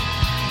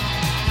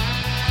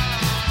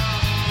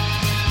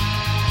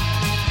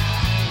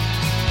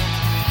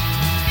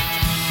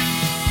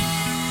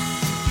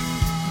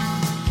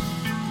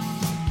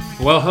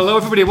Well, hello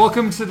everybody.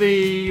 Welcome to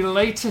the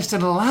latest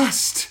and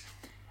last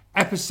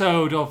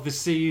episode of the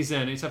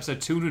season. It's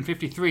episode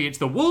 253. It's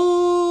the Wolves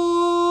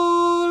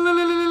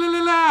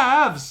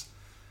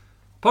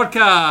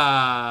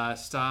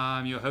podcast.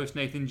 I'm your host,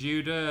 Nathan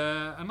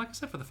Judah. And like I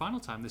said, for the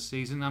final time this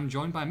season, I'm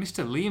joined by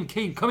Mr. Liam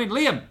Keane. Come in,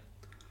 Liam.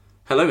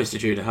 Hello, Mr.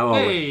 Judah. How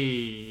are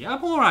we? Hey,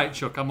 I'm all right,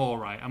 Chuck. I'm all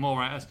right.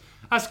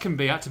 As can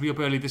be. I had to be up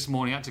early this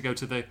morning. I had to go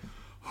to the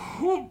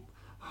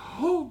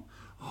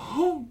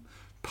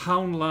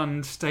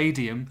Poundland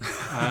Stadium,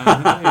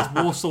 it's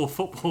Walsall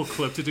Football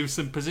Club, to do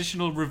some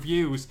positional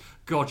reviews.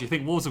 God, you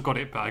think Wolves have got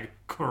it bag?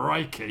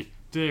 Crikey,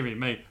 dearie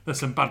me, there's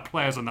some bad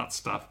players on that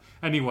stuff.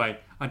 Anyway,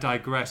 I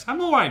digress.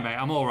 I'm all right, mate.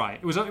 I'm all right.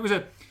 It was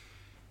a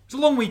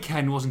long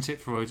weekend, wasn't it,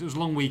 for us? It was a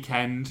long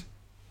weekend,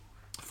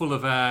 full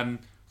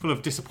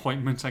of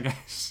disappointment, I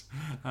guess.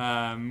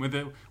 With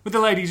the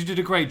ladies who did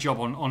a great job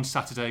on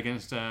Saturday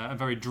against a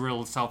very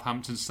drilled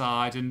Southampton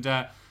side, and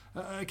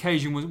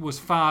occasion was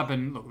fab,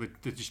 and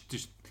look, they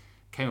just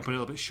came up a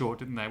little bit short,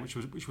 didn't they? Which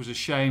was a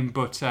shame,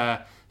 but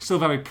still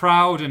very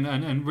proud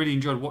and really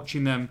enjoyed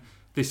watching them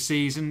this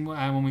season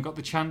when we got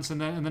the chance,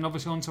 and then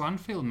obviously on to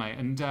Anfield, mate.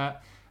 And I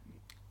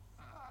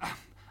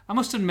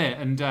must admit,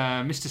 and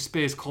Mr.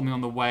 Spears called me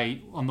on the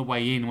way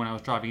in when I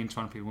was driving into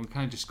Anfield. We were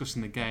kind of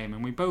discussing the game,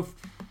 and we both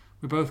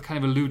kind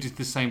of alluded to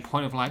the same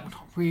point of like,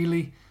 not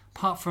really,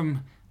 apart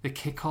from the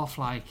kickoff,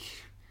 like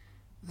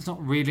there's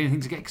not really anything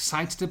to get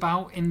excited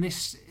about in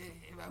this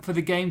for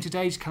the game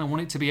today. Just kind of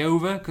want it to be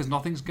over because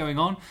nothing's going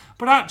on.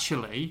 But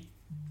actually,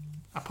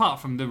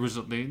 apart from the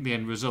result, the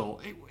end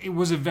result, it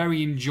was a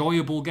very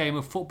enjoyable game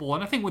of football.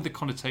 And I think with the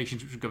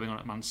connotations which were going on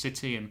at Man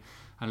City and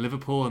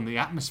Liverpool, and the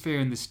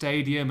atmosphere in the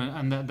stadium,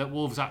 and that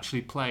Wolves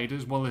actually played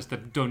as well as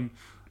they've done,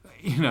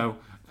 in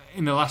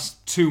the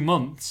last 2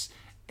 months,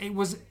 it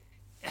was.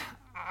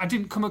 I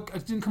didn't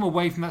come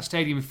away from that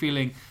stadium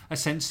feeling a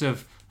sense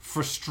of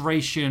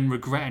frustration,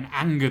 regret, and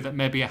anger that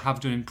maybe I have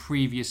done in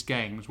previous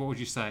games. What would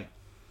you say?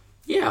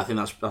 Yeah, I think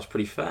that's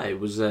pretty fair. It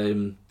was,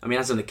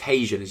 as an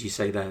occasion, as you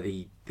say there,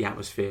 the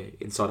atmosphere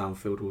inside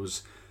Anfield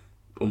was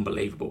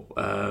unbelievable.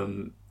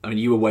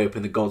 You were way up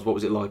in the gods. What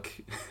was it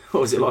like? What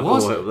was it like all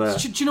the way up there?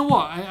 Do you know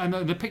what? And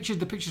the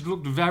pictures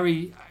looked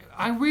very.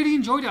 I really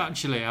enjoyed it,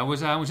 actually. I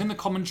was in the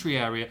commentary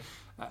area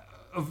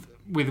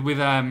with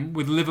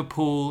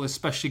Liverpool,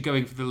 especially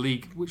going for the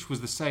league, which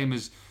was the same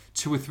as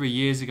 2 or 3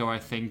 years ago. I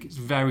think it's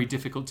very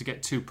difficult to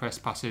get 2 press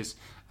passes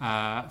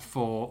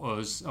for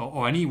us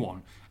or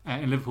anyone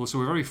in Liverpool. So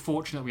we're very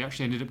fortunate we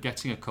actually ended up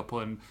getting a couple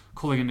and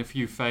calling in a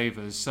few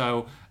favours.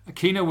 So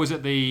Aquino was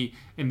at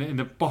in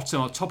the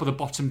bottom or top of the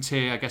bottom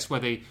tier, I guess,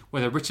 where the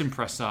written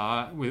press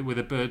are with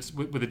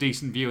a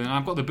decent view, and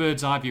I've got the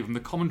bird's eye view from the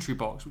commentary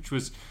box, which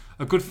was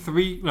a good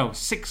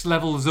 6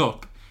 levels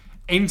up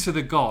into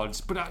the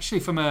gods. But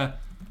actually from an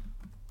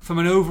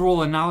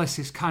overall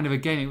analysis kind of,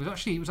 again, it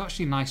was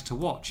actually nice to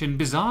watch. And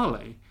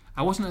bizarrely,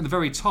 I wasn't at the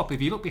very top.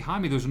 If you look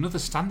behind me, there was another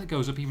stand that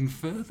goes up even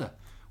further,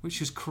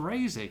 which is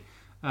crazy.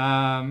 But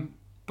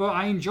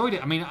I enjoyed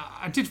it. I mean,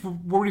 I did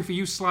worry for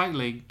you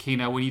slightly,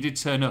 Keno, when you did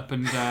turn up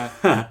and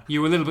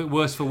you were a little bit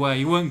worse for wear.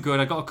 You weren't good.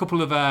 I got a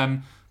couple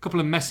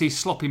of messy,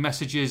 sloppy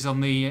messages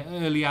on the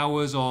early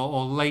hours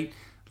or late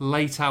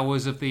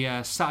hours of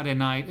the Saturday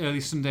night, early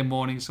Sunday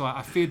morning. So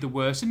I feared the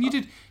worst, and you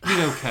did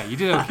okay. You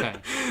did okay.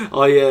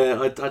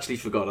 I actually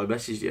forgot. I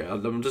messaged you.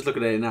 I'm just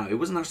looking at it now. It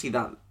wasn't actually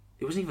that.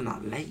 It wasn't even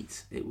that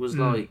late. It was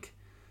like.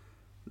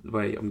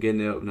 Wait, I'm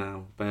getting it up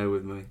now. Bear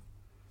with me.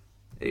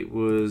 It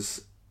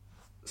was.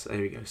 So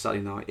there we go.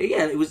 Saturday night.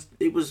 Yeah, it was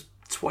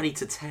 20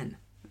 to 10.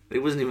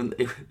 It wasn't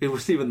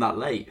even that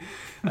late.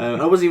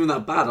 I wasn't even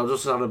that bad. I was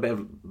just having a bit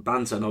of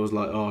banter, and I was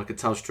like, I could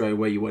tell straight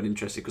away you weren't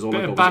interested because all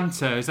I got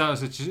banter. It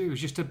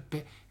was just a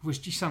bit. You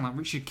sound like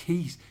Richard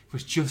Keys. It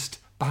was just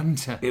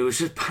banter. It was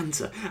just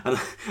banter, and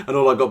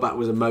all I got back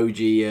was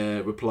emoji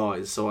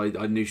replies. So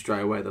I knew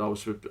straight away that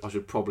I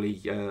should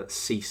probably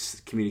cease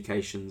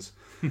communications.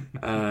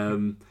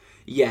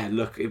 Yeah,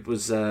 look, it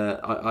was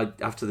I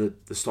after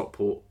the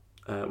Stockport.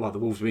 The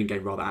Wolves Wing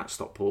game rather at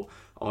Stockport.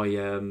 I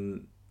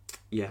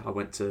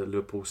went to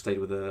Liverpool, stayed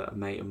with a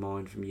mate of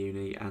mine from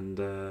uni, and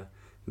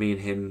me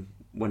and him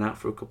went out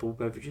for a couple of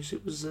beverages.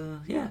 It was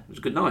a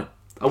good night.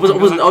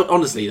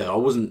 Honestly though, I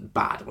wasn't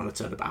bad when I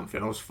turned up at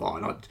Anfield. I was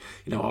fine. I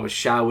was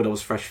showered, I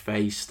was fresh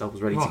faced, I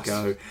was ready to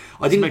go.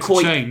 I didn't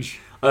quite change.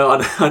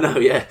 I know,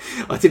 yeah.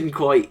 I didn't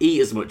quite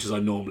eat as much as I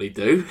normally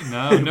do.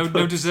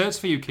 No desserts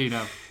for you,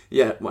 Keno.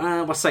 Yeah,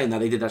 well, by saying that,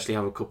 they did actually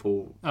have a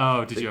couple.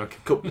 Oh, did you?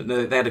 Okay.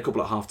 They had a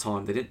couple at half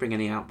time. They didn't bring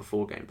any out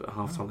before game, but at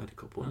half time they had a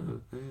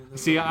couple.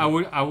 See, I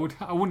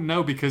wouldn't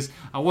know because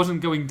I wasn't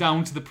going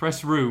down to the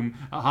press room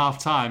at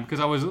half time because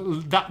I was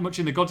that much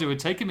in the gods. It would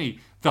have taken me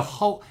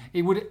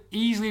It would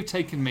easily have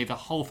taken me the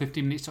whole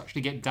 15 minutes to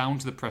actually get down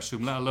to the press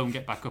room, let alone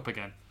get back up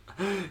again.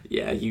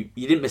 Yeah, you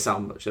didn't miss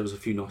out much. There was a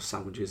few nice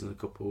sandwiches and a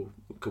couple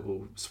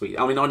sweet.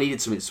 I mean, I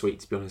needed something sweet,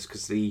 to be honest,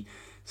 because the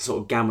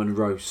sort of gammon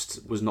roast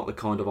was not the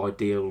kind of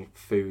ideal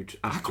food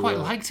I after. quite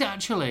liked it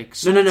actually.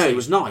 No, it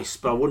was nice,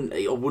 but I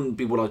wouldn't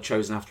be what I'd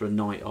chosen after a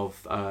night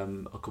of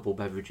a couple of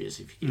beverages,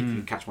 if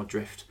you catch my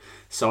drift.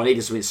 So I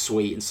needed something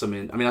sweet and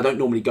something. I mean, I don't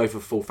normally go for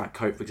full fat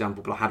Coke, for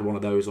example, but I had one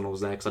of those when I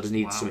was there because I just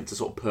needed something to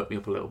sort of perk me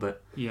up a little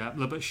bit. Yeah, a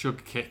little bit of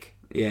sugar kick.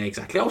 Yeah,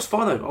 exactly. I was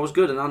fine though. I was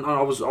good, and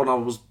I was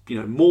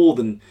more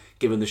than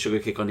given the sugar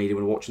kick I needed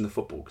when watching the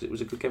football because it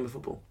was a good game of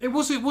football. It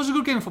was a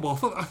good game of football.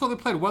 I thought they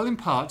played well in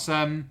parts.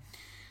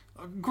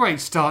 Great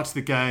start to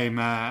the game.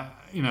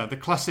 The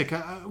classic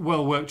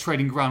well-worked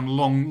training ground,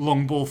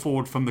 long ball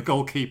forward from the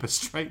goalkeeper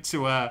straight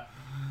to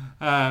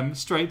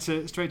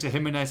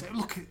Jimenez.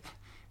 Look, it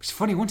was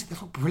funny. Wasn't it?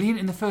 They looked brilliant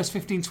in the first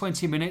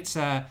 15-20 minutes.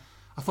 I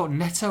thought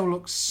Neto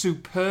looked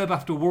superb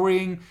after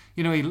worrying.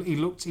 He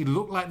looked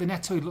like the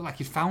Neto. He looked like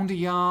he'd found a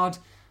yard.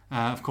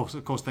 Of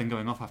course, then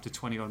going off after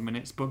 20 odd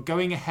minutes, but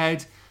going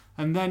ahead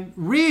and then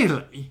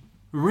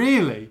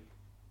really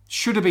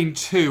should have been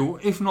 2,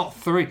 if not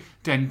 3.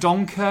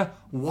 Dendoncker,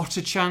 what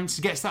a chance.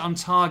 Gets that on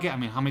target. I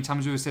mean, how many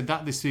times have we said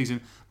that this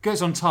season?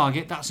 Gets on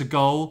target, that's a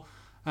goal.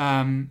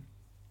 And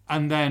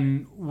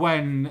then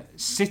when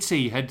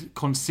City had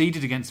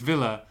conceded against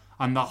Villa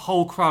and the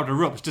whole crowd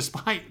erupts,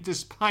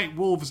 despite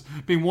Wolves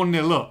being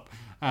 1-0 up,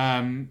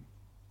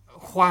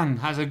 Hwang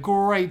has a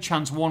great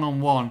chance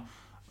one-on-one.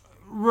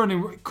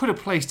 Running, could have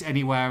placed it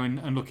anywhere,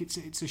 and look,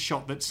 it's a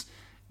shot that's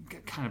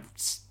kind of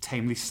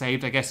tamely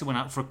saved. I guess it went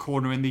out for a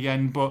corner in the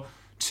end, but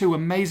 2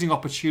 amazing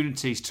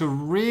opportunities to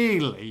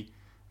really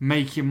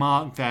make your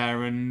mark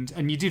there,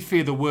 and you did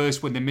fear the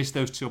worst when they missed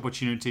those 2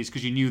 opportunities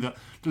because you knew that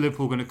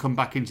Liverpool were going to come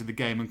back into the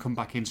game and come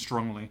back in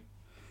strongly.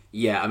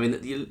 Yeah, I mean,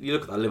 you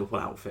look at that Liverpool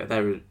outfit,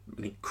 they're an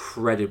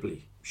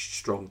incredibly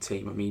strong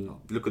team. I mean,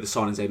 look at the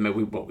signings they've made.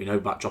 We know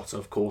about Jota,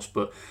 of course,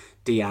 but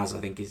Diaz, I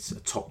think, is a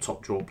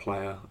top draw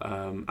player,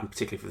 and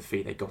particularly for the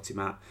fee they got him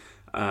at.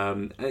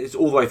 And it's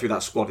all the way through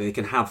that squad. They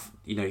can have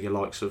your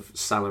likes of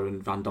Salah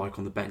and Van Dijk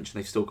on the bench, and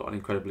they've still got an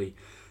incredibly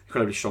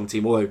strong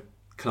team. Although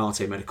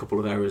Konate made a couple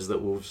of errors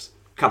that Wolves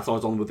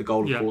capitalised on with the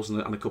goal, of course,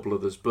 and a couple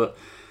others. But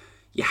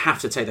you have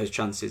to take those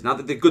chances. Now,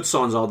 the good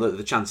signs are that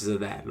the chances are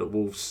there. Look,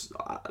 Wolves,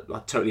 I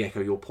totally echo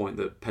your point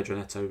that Pedro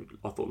Neto,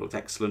 I thought, looked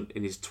excellent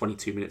in his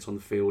 22 minutes on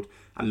the field.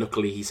 And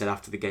luckily, he said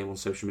after the game on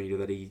social media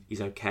that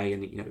he's okay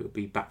and he'll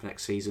be back for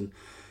next season.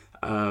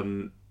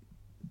 Hwang,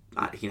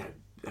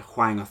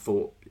 I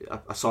thought,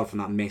 aside from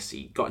that miss,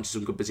 he got into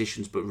some good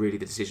positions, but really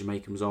the decision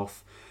making was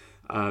off.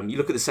 You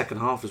look at the second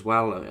half as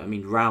well. I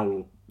mean,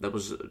 Raul, there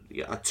was a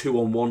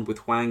 2-on-1 with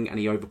Hwang and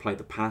he overplayed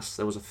the pass.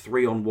 There was a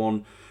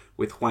 3-on-1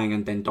 with Hwang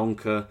and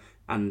Dendoncker,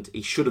 and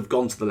he should have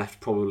gone to the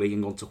left probably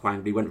and gone to Hwang,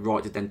 but he went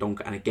right to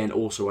Dendoncker and again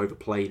also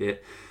overplayed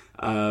it.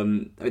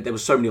 There were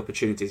so many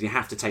opportunities. You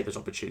have to take those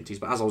opportunities.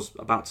 But as I was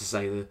about to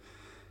say,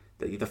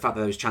 the fact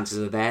that those chances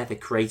are there, they're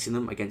creating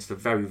them against a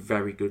very,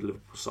 very good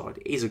Liverpool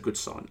side is a good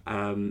sign.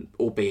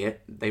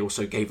 Albeit they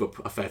also gave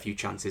up a fair few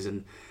chances,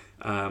 and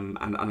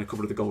a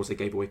couple of the goals they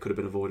gave away could have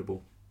been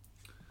avoidable.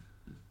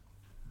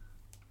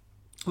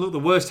 Look, the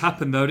worst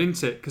happened though,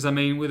 didn't it? Because I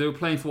mean, they were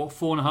playing for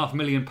 £4.5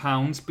 million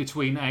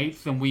between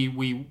 8th, and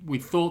we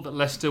thought that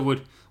Leicester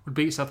would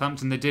beat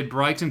Southampton. They did.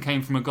 Brighton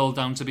came from a goal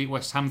down to beat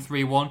West Ham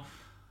 3-1,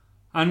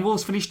 and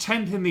Wolves finished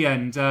 10th in the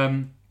end.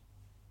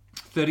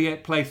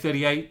 38 play,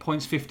 38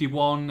 points,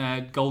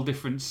 51 goal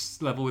difference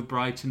level with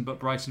Brighton, but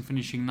Brighton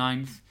finishing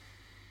 9th.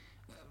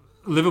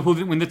 Liverpool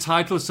didn't win the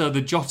title, so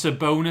the Jota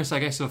bonus, I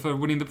guess, for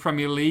winning the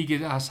Premier League, it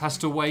has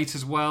to wait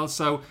as well.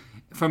 So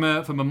from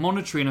a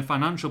monetary and a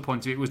financial point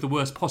of view, it was the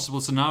worst possible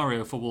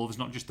scenario for Wolves,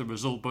 not just the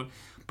result, but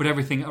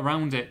everything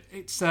around it.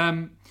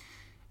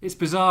 It's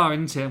bizarre,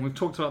 isn't it? And we've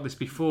talked about this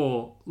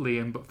before,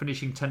 Liam, but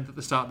finishing 10th at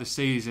the start of the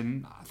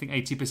season, I think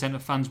 80%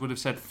 of fans would have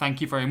said thank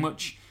you very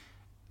much.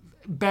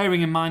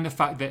 Bearing in mind the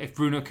fact that if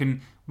Bruno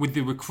can, with the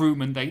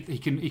recruitment, he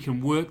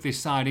can work this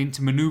side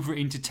into manoeuvre it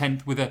into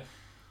 10th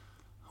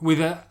with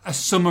a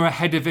summer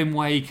ahead of him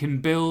where he can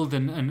build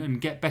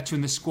and get better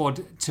in the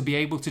squad to be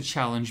able to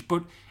challenge.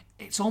 But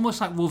it's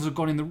almost like Wolves have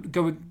gone in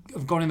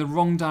the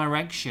wrong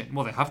direction.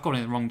 Well, they have gone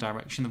in the wrong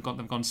direction.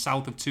 They've gone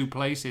south of 2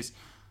 places.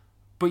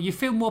 But you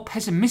feel more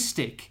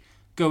pessimistic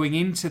going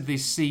into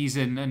this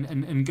season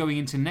and going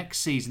into next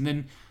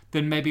season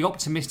than maybe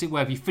optimistic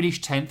where if you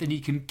finish 10th and you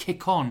can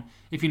kick on,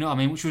 if you know what I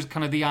mean, which was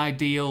kind of the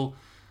ideal,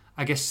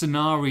 I guess,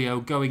 scenario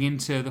going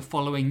into the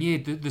following year.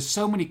 There's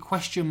so many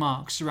question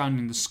marks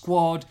surrounding the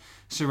squad,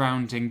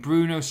 surrounding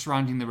Bruno,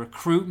 surrounding the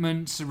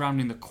recruitment,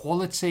 surrounding the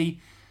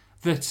quality,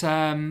 that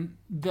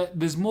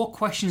there's more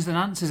questions than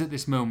answers at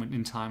this moment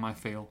in time, I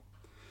feel.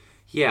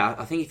 Yeah,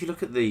 I think if you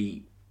look at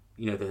the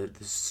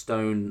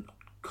stone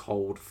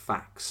cold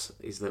facts,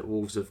 is that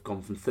Wolves have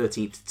gone from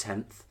 13th to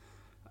 10th.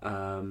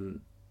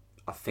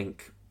 I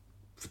think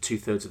for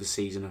 2/3 of the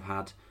season have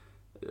had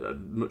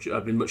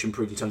been much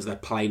improved in terms of their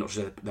play, not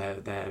just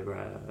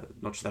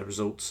their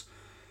results.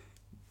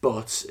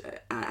 But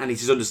and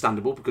it is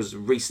understandable because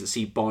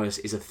recency bias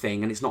is a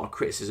thing, and it's not a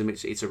criticism;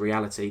 it's a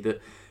reality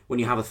that when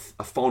you have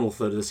a final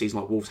third of the season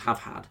like Wolves have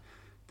had,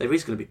 there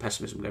is going to be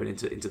pessimism going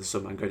into the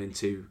summer and going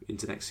into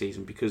next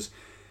season because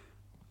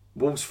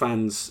Wolves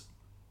fans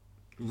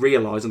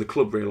realise, and the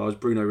club realise,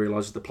 Bruno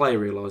realises, the player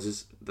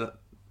realises that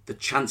the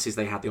chances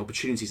they had, the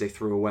opportunities they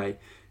threw away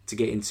to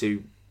get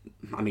into.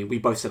 I mean, we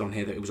both said on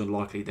here that it was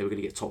unlikely they were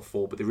going to get top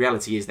four, but the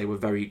reality is they were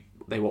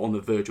on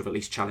the verge of at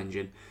least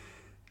challenging.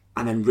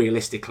 And then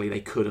realistically,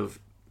 they could have,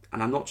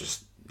 and I'm not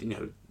just,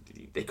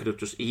 they could have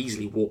just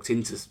easily walked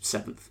into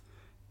 7th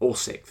or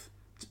 6th.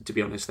 To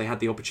be honest, they had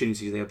the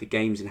opportunities, they had the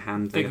games in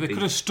hand. They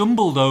could have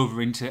stumbled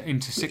over into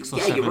 6th or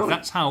 7th. Right.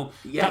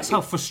 That's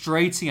how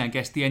frustrating, I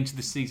guess, the end of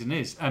the season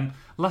is.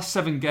 Last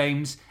 7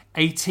 games,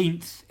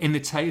 18th in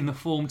the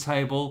form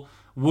table,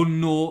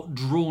 1-0,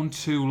 drawn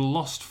 2,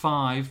 lost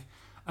 5,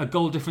 a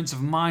goal difference of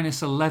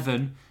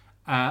 -11.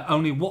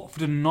 Only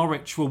Watford and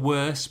Norwich were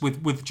worse,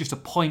 with just a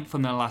point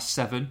from their last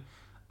 7.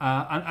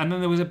 And then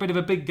there was a bit of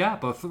a big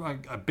gap,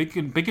 a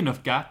big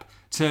enough gap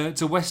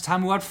to West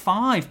Ham, who had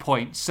 5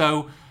 points.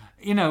 So,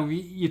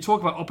 you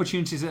talk about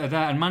opportunities that are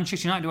there, and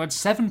Manchester United, who had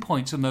 7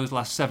 points in those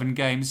last 7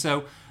 games.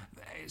 So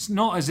it's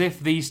not as if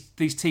these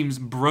teams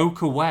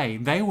broke away.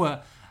 They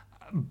were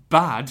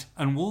bad,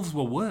 and Wolves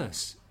were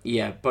worse.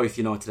 Yeah, both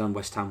United and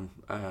West Ham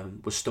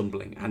were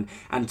stumbling,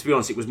 and to be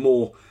honest, it was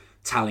more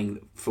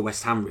telling for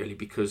West Ham really,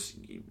 because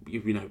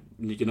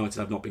United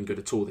have not been good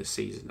at all this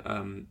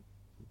season.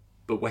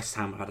 But West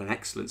Ham had an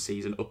excellent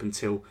season up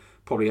until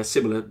probably a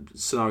similar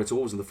scenario to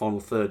Wolves in the final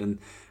third, and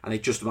they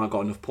just about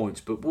got enough points.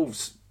 But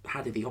Wolves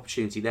had the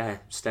opportunity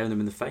there, staring them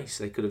in the face.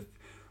 They could have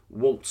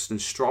waltzed and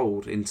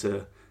strolled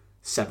into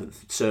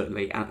 7th,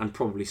 certainly, and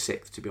probably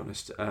 6th, to be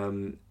honest.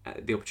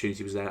 The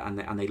opportunity was there,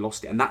 and they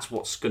lost it. And that's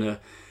what's going to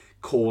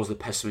cause the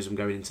pessimism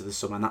going into the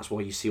summer. And that's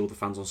why you see all the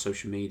fans on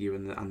social media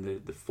and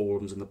the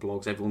forums and the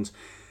blogs. Everyone's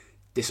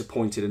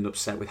disappointed and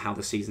upset with how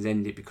the season's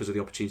ended because of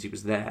the opportunity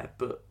was there.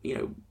 But,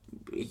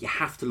 you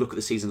have to look at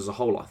the season as a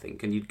whole, I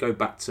think. And you'd go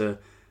back to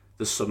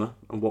the summer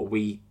and what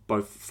we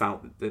both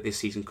felt that this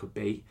season could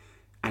be.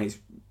 And it's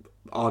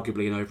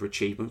arguably an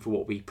overachievement for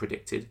what we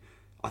predicted.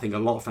 I think a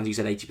lot of fans, you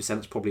said 80%,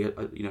 that's probably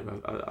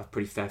a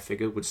pretty fair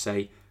figure, would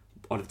say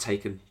I'd have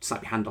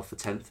slapped your hand off for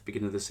 10th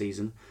beginning of the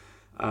season.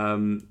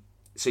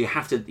 So you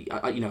have to,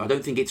 I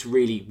don't think it's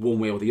really one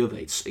way or the other.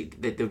 It's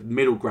the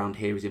middle ground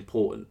here is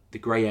important. The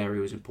grey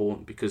area is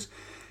important because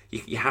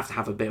you have to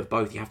have a bit of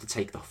both. You have to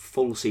take the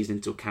full season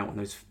into account on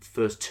those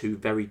first 2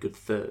 very good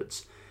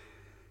thirds,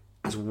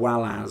 as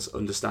well as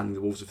understanding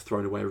the Wolves have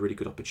thrown away a really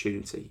good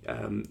opportunity.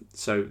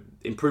 So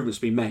improvements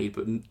have been made,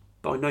 but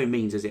by no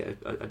means is it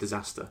a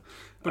disaster.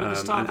 But at the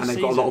start of the they've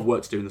season, got a lot of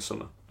work to do in the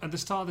summer. At the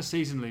start of the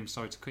season, Liam,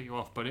 sorry to cut you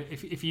off, but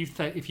if you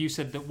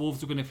said that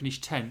Wolves were going to finish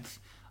 10th,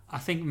 I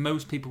think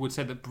most people would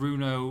say that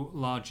Bruno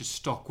Lage's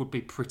stock would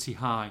be pretty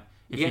high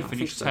if he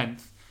finished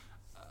 10th.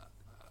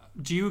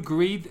 Do you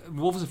agree that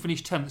Wolves have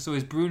finished 10th, so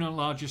is Bruno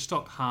Lage's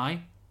stock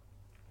high?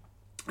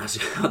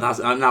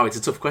 Now it's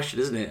a tough question,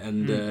 isn't it?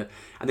 And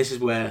this is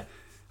where,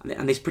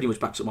 and this pretty much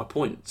backs up my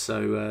point.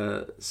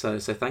 So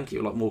thank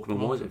you, like Morecambe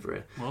and Wise over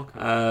here.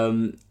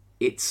 Welcome.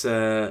 It's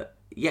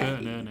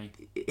Ernie.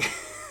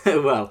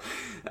 Well,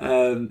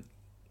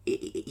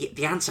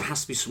 the answer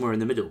has to be somewhere in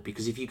the middle,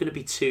 because if you're going to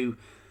be too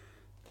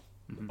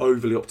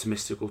overly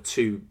optimistic or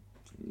too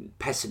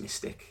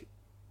pessimistic,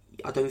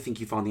 I don't think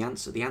you find the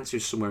answer. The answer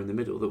is somewhere in the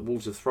middle. That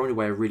Wolves have thrown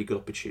away a really good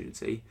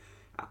opportunity,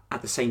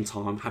 at the same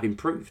time have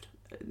improved.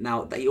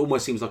 Now, it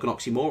almost seems like an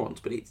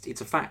oxymoron, but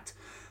it's a fact.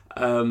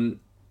 Does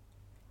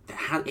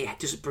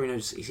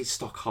Bruno's, is his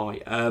stock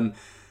high?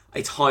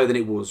 It's higher than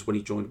it was when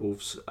he joined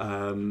Wolves.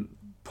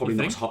 Probably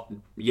not as high.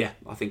 Yeah,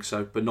 I think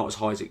so, but not as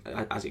high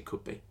as it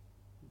could be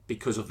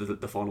because of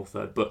the final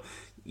third. But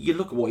you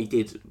look at what he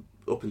did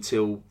up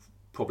until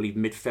probably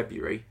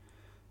mid-February.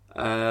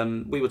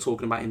 We were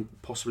talking about him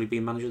possibly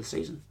being manager of the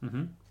season.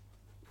 Mm-hmm.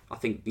 I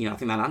think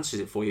that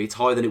answers it for you. It's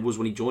higher than it was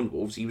when he joined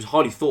Wolves. He was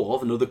highly thought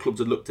of, and other clubs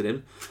had looked at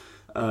him.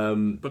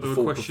 But there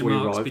were question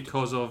marks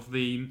because of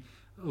the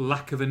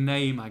lack of a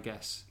name, I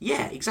guess.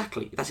 Yeah,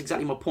 exactly. That's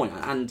exactly my point.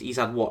 And he's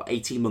had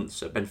 18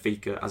 months at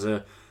Benfica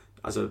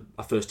as a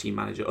first team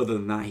manager. Other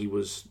than that, he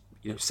was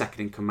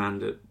second in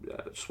command at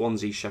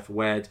Swansea, Sheffield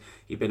Wednesday.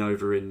 He'd been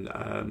over in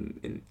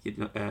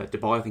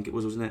Dubai, I think it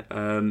was, wasn't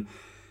it?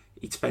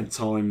 He'd spent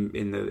time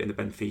in the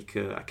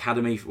Benfica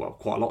academy,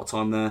 quite a lot of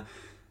time there.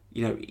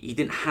 He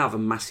didn't have a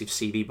massive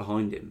CV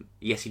behind him.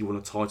 Yes, he'd won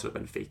a title at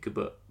Benfica,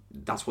 but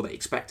that's what they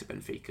expect at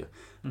Benfica.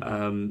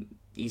 Mm-hmm.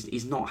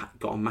 He's not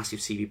got a massive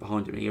CV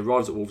behind him. He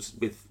arrives at Wolves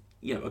with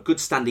a good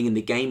standing in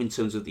the game in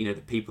terms of the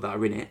people that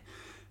are in it,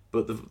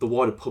 but the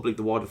wider public,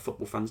 the wider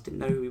football fans didn't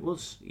know who he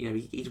was.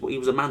 He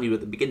was a man who at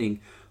the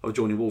beginning of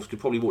joining Wolves could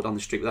probably walk down the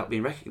street without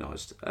being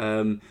recognised.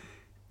 I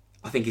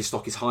think his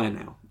stock is higher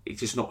now. It's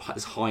just not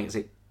as high as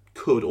it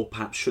could or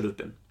perhaps should have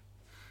been.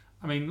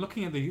 I mean,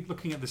 looking at the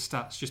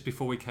stats just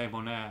before we came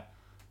on air,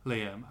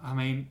 Liam, I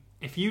mean,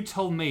 if you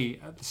told me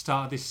at the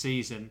start of this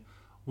season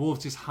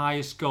Wolves'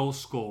 highest goal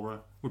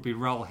scorer would be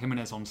Raul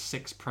Jimenez on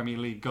 6 Premier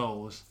League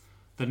goals,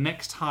 the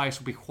next highest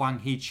would be Hwang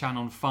Hee-chan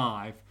on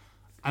 5,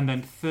 and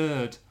then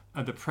third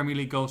of the Premier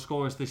League goal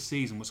scorers this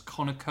season was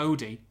Connor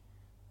Cody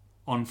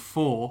on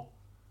 4,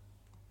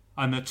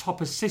 and the top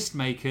assist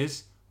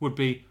makers would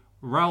be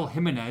Raul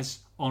Jimenez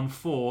on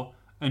 4,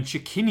 and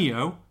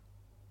Chiquinho,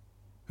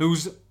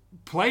 who's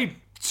played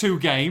 2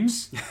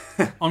 games,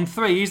 on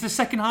 3. He's the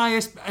second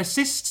highest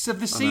assists of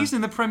the season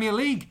in the Premier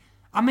League.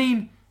 I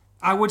mean,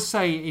 I would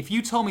say, if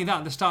you told me that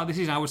at the start of the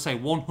season, I would say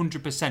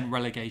 100%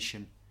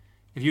 relegation.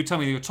 If you tell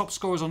me that your top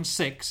scorer's on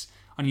 6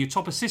 and your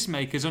top assist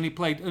makers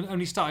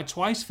only started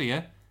twice for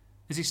you,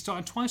 has he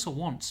started twice or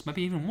once?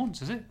 Maybe even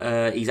once, is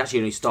it? He's actually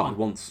only started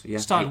once. Yeah,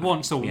 started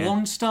once, so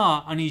 1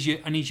 start, and he's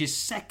your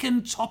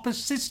second top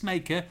assist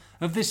maker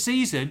of this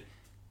season.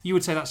 You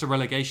would say that's a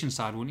relegation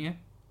side, wouldn't you?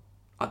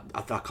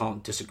 I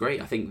can't disagree.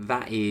 I think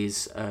that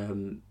is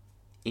that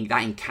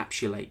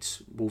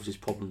encapsulates Wolves'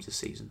 problems this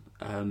season.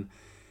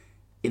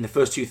 In the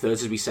first 2/3,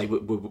 as we say,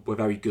 we're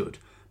very good,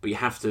 but you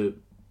have to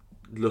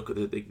look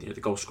at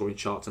the goal scoring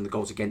charts and the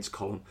goals against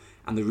column.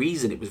 And the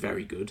reason it was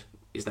very good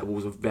is that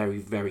Wolves were very,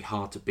 very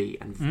hard to beat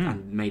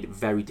and made it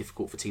very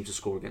difficult for teams to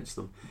score against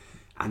them.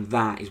 And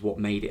that is what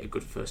made it a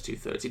good first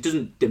 2/3. It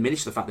doesn't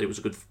diminish the fact that it was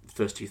a good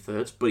first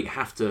 2/3, but you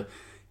have to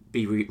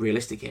be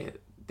realistic here.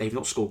 They've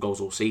not scored goals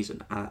all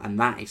season, and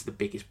that is the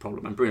biggest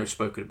problem. And Bruno's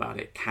spoken about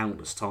it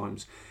countless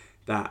times,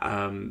 that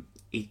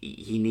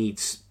he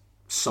needs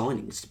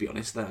signings, to be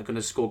honest, that are going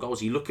to score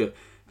goals. You look at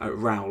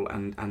Raul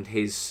and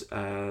his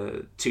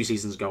 2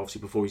 seasons ago,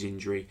 obviously before his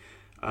injury,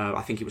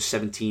 I think it was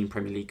 17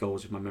 Premier League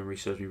goals, if my memory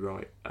serves me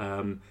right.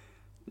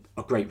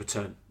 A great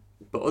return.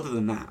 But other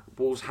than that,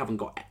 Wolves haven't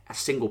got a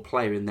single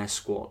player in their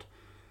squad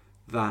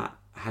that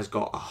has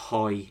got a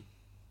high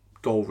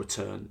goal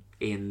return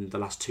in the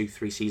last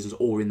 2-3 seasons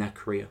or in their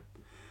career.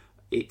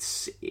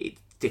 It's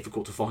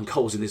difficult to find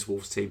goals in this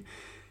Wolves team.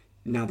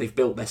 Now, they've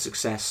built their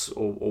success,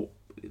 or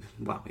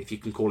well, if you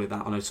can call it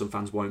that, I know some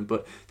fans won't,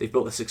 but they've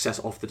built their success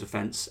off the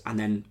defence, and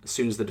then as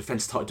soon as the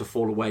defence started to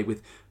fall away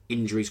with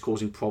injuries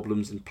causing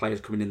problems and players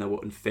coming in that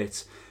weren't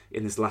fit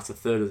in this latter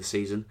third of the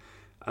season,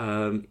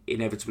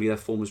 inevitably their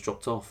form has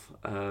dropped off.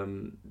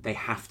 They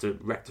have to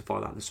rectify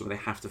that in the summer. They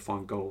have to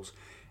find goals.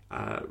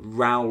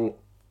 Raul,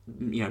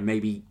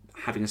 maybe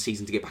having a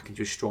season to get back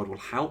into his stride will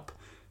help.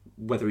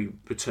 Whether he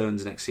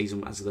returns next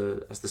season as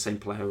the same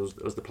player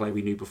as the player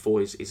we knew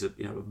before is a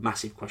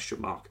massive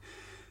question mark.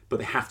 But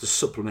they have to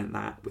supplement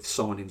that with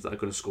signings that are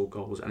going to score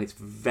goals, and it's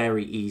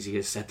very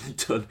easier said than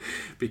done,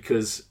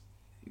 because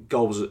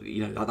goals,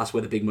 that's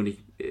where the big money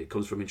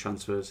comes from in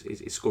transfers,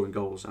 is scoring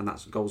goals, and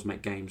that's goals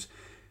make games.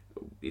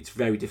 It's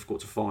very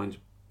difficult to find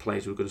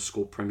players who are going to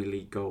score Premier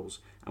League goals,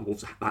 and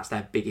Wolves, that's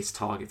their biggest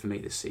target for me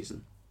this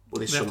season. Well,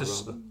 this summer,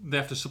 rather. They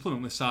have to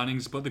supplement with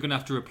signings, but they're going to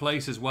have to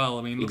replace as well.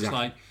 I mean, it looks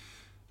like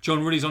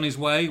John Ruddy's on his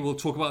way. We'll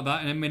talk about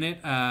that in a minute.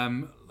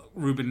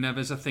 Ruben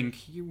Neves, I think,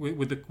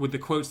 with the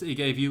quotes that he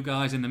gave you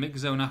guys in the mix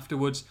zone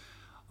afterwards,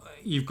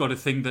 you've got to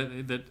think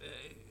that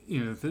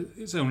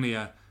it's only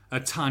a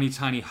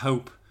tiny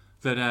hope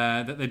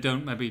that they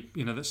don't, maybe,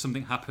 that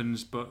something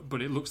happens,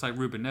 but it looks like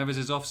Ruben Neves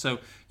is off. So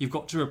you've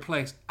got to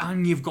replace,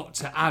 and you've got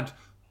to add.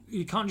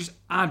 You can't just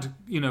add,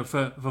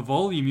 for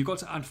volume. You've got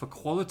to add for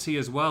quality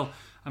as well.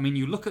 I mean,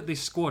 you look at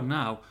this squad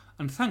now,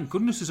 and thank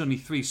goodness there's only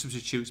 3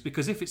 substitutes,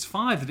 because if it's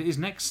 5 that it is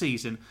next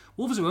season,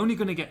 Wolves are only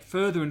going to get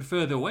further and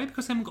further away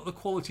because they haven't got the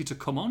quality to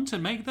come on to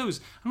make those.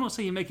 I'm not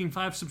saying you're making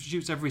 5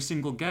 substitutes every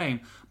single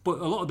game, but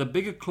a lot of the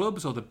bigger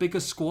clubs or the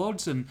bigger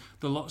squads and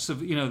the lots of,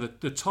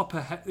 the top, the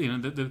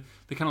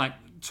kind of like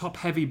top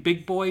heavy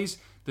big boys,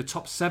 the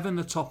top 7,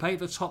 the top 8,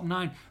 the top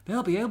 9,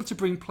 they'll be able to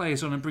bring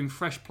players on and bring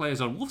fresh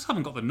players on. Wolves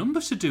haven't got the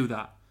numbers to do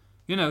that,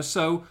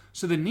 so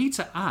they need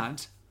to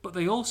add, but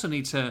they also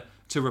need to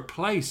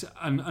replace,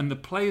 and the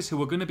players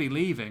who are going to be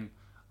leaving,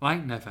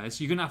 like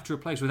Neves, you're going to have to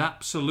replace with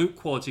absolute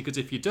quality, because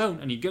if you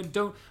don't, and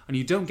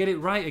you don't get it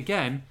right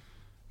again,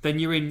 then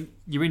you're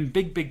in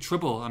big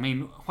trouble. I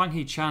mean, Hwang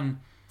Hee-chan,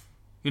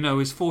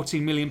 is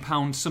 £14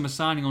 million summer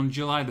signing on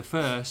July the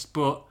 1st,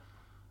 but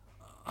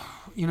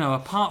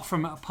apart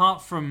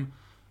from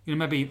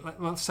maybe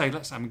let's say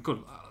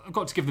good. I've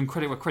got to give them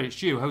credit where credit's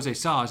due. Jose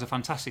Sarr is a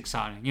fantastic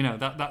signing.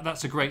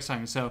 That's a great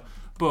signing. So,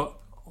 but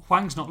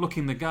Hwang's not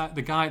looking the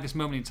guy at this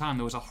moment in time.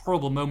 There was a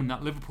horrible moment in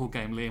that Liverpool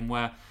game, Liam,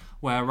 where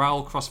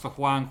Raul crossed for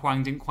Hwang.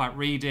 Hwang didn't quite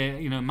read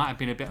it. Might have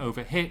been a bit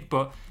overhit,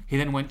 but he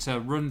then went to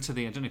run to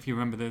I don't know if you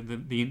remember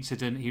the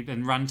incident. He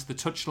then ran to the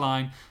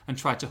touchline and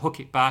tried to hook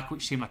it back,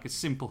 which seemed like a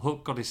simple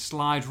hook. Got his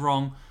slide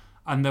wrong,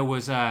 and there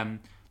was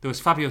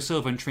Fabio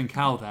Silva and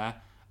Trincao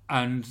there,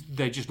 and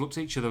they just looked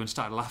at each other and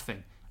started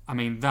laughing. I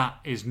mean, that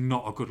is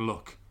not a good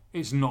look.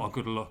 It's not a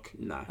good look.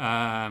 No.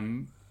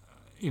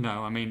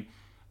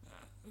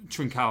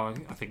 Trincao,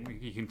 I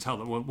think you can tell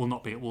that will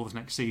not be at Wolves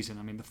next season.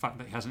 I mean, the fact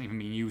that he hasn't even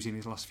been using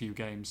these last few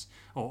games,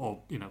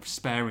 or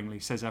sparingly,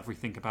 says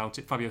everything about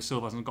it. Fabio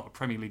Silva hasn't got a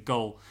Premier League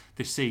goal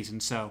this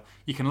season, so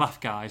you can laugh,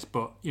 guys,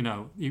 but you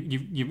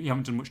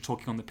haven't done much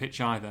talking on the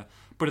pitch either.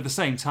 But at the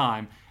same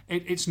time,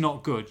 it's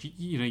not good.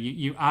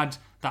 You add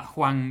that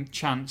Hwang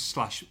chance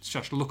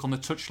slash look on the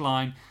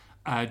touchline.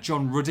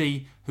 John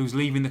Ruddy, who's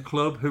leaving the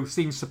club, who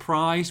seemed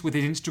surprised with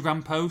his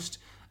Instagram post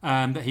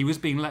that he was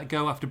being let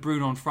go after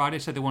Bruno on Friday,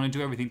 said they want to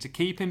do everything to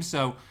keep him.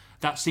 So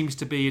that seems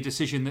to be a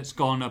decision that's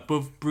gone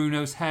above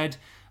Bruno's head.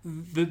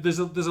 There's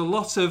a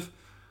lot of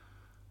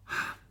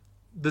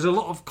there's a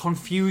lot of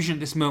confusion at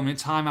this moment in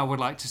time, I would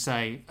like to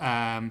say,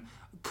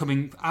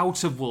 coming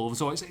out of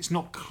Wolves, or it's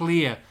not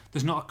clear.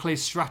 There's not a clear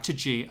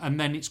strategy, and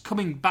then it's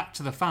coming back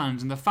to the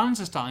fans, and the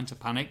fans are starting to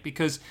panic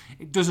because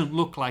it doesn't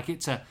look like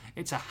it's a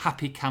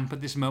happy camp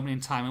at this moment in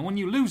time. And when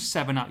you lose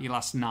 7 out of your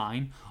last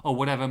 9, or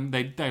whatever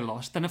they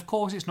lost, then of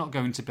course it's not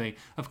going to be.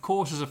 Of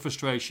course there's a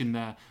frustration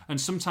there, and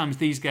sometimes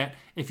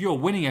if you're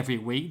winning every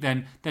week,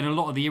 then a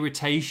lot of the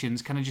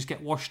irritations kind of just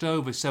get washed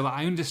over. So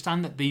I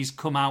understand that these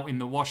come out in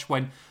the wash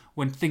when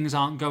things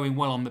aren't going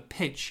well on the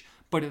pitch,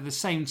 but at the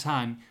same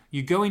time,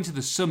 you go into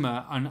the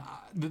summer and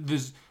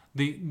there's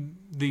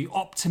the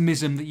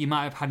optimism that you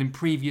might have had in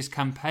previous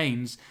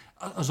campaigns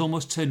has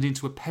almost turned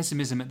into a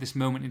pessimism at this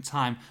moment in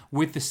time,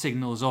 with the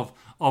signals of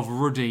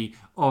Ruddy,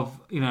 of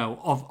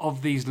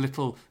these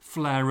little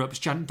flare-ups.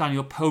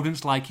 Daniel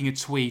Podence liking a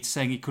tweet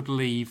saying he could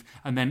leave,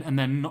 and then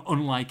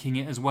unliking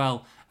it as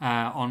well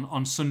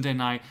on Sunday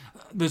night.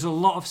 There's a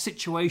lot of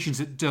situations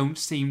that don't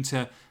seem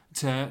to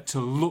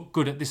look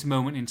good at this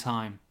moment in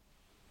time.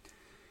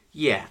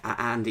 Yeah,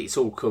 and it's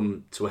all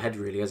come to a head,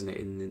 really, hasn't it?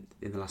 In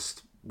the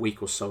last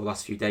week or so, the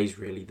last few days,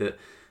 really, that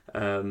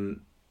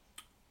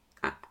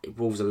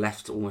Wolves are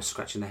left almost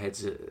scratching their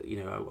heads at,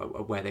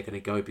 where they're going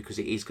to go, because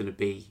it is going to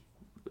be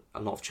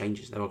a lot of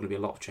changes. There are going to be a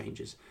lot of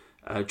changes.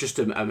 Just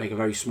to make a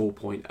very small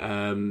point,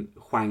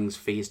 Hwang's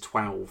fee is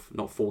 12,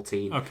 not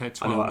 14. Okay,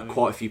 12. I know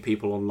quite a few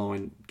people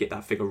online get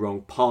that figure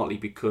wrong, partly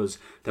because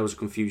there was a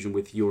confusion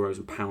with euros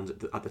and pounds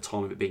at the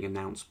time of it being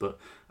announced. But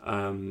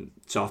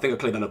so I think I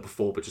cleared that up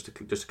before, but just to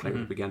clear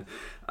it up again.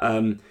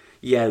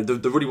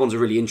 The Ruddy one's a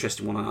really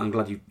interesting one. I'm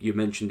glad you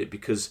mentioned it,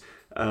 because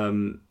I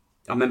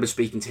remember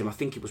speaking to him. I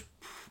think it was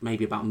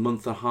maybe about a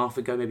month and a half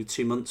ago, maybe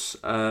 2 months.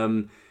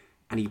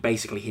 And he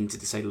basically hinted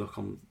to say, look,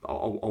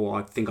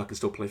 I think I can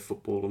still play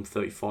football. I'm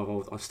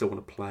 35. I still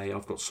want to play.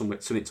 I've got something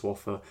to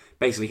offer.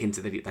 Basically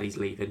hinted that he's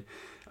leaving.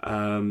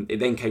 It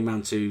then came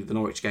round to the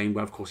Norwich game,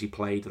 where, of course, he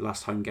played the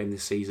last home game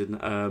this season.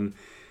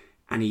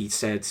 And he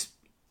said,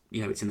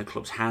 it's in the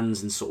club's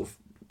hands, and sort of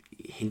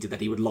hinted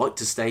that he would like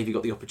to stay if he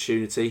got the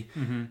opportunity.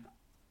 Mm-hmm.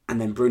 And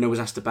then Bruno was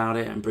asked about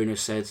it, and Bruno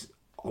said,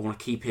 I want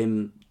to keep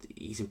him.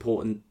 He's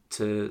important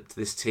to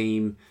this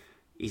team.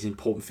 He's an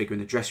important figure in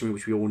the dressing room,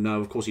 which we all know.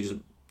 Of course, he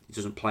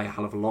doesn't play a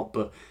hell of a lot,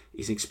 but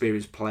he's an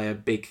experienced player,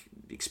 big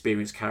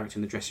experienced character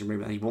in the dressing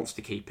room, and he wants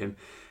to keep him.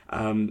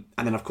 And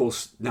then, of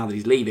course, now that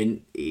he's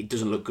leaving, it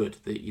doesn't look good.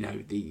 The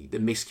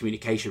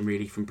miscommunication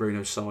really from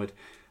Bruno's side,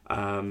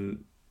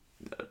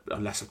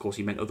 unless of course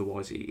he meant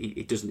otherwise.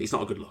 It doesn't. It's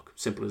not a good look.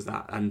 Simple as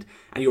that. And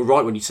you're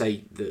right when you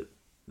say that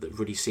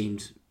Ruddy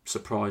seemed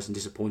surprised and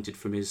disappointed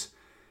from his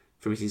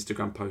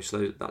Instagram post.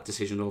 So that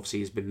decision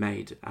obviously has been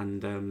made,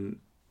 and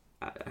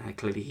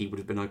clearly he would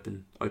have been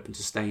open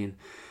to staying.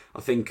 I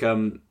think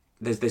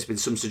there's been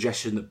some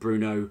suggestion that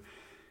Bruno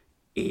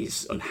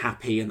is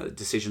unhappy and that the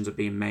decisions are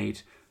being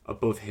made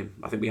above him.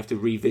 I think we have to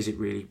revisit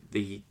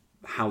really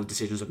how the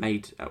decisions are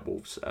made at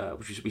Wolves,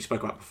 which we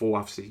spoke about before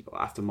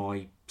after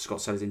my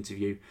Scott Sellers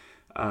interview.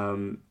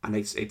 And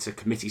it's a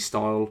committee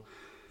style.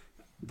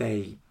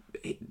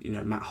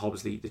 Matt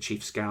Hobbs, the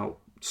chief scout,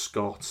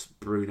 Scott,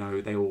 Bruno,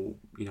 they all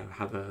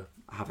have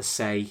a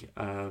say.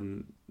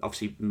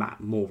 Obviously, Matt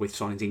more with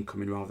signings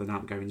incoming rather than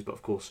outgoings, but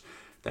of course,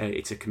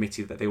 it's a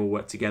committee that they all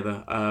work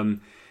together.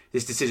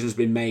 This decision has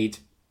been made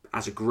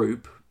as a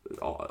group,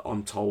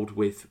 I'm told,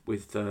 with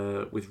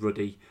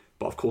Ruddy,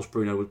 but of course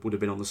Bruno would have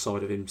been on the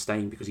side of him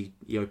staying because he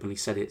openly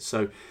said it.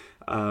 So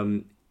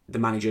the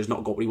manager has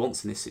not got what he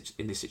wants in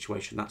this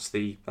situation. That's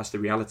the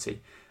reality.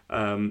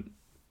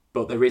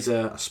 But there is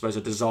I suppose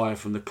a desire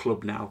from the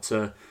club now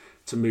to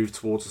move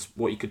towards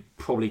what you could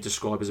probably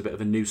describe as a bit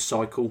of a new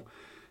cycle.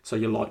 So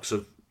your likes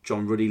of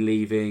John Ruddy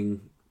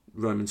leaving,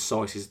 Roman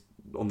Saiss is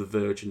on the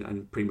verge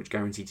and pretty much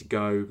guaranteed to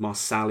go.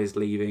 Marçal is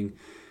leaving.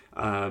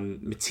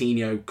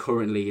 Moutinho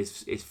currently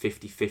is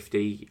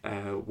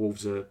 50-50.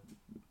 Wolves are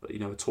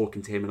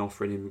talking to him and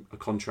offering him a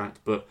contract,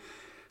 but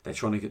they're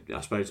trying to,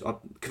 I suppose,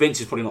 convince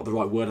is probably not the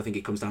right word. I think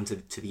it comes down to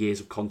the years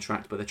of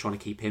contract, but they're trying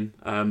to keep him.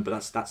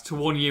 But that's to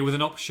 1 year with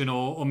an option,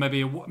 or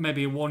maybe a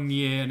 1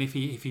 year, and if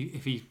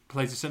he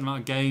plays a certain amount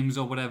of games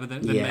or whatever,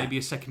 then maybe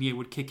a second year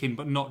would kick in,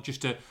 but not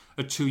just a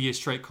 2 year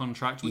straight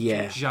contract, which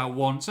João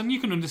wants. And you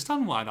can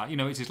understand why that.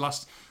 It's his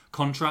last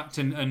contract,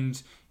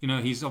 and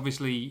he's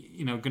obviously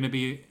going to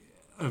be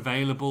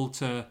available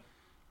to.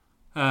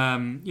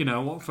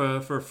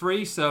 For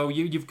free. So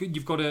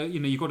you've got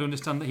to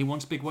understand that he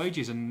wants big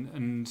wages,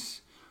 and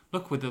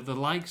look, with the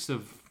likes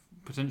of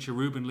potential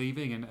Ruben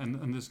leaving,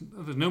 and there's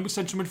no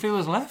central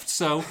midfielders left.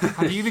 So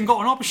have you even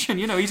got an option?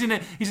 He's in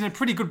a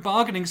pretty good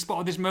bargaining spot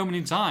at this moment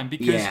in time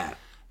because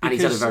and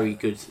he's had a very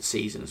good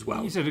season as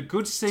well. He's had a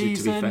good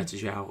season. To be fair to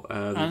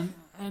João,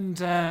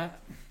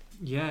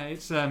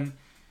 it's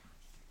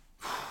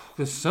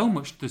There's so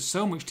much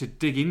to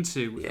dig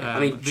into.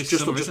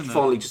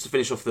 Finally, just to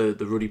finish off the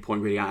Ruddy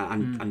point, really,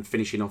 and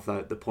finishing off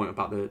the point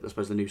about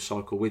the new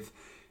cycle with,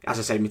 as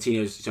I say,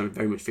 Moutinho's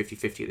very much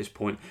 50-50 at this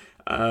point.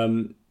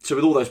 So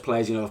with all those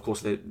players, of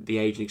course, the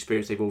age and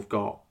experience they've all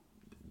got,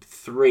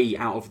 3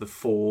 out of the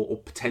 4, or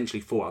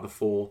potentially 4 out of the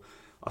 4,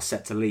 are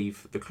set to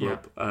leave the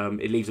club. Yeah.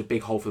 It leaves a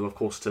big hole for them, of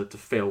course, to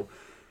fill.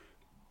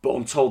 But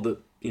I'm told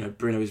that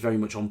Bruno is very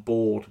much on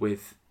board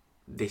with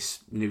this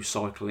new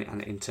cycle,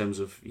 and in terms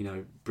of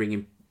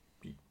bringing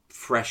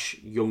fresh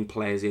young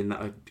players in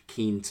that are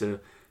keen to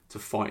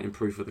fight and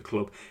improve for the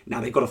club.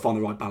 Now they've got to find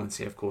the right balance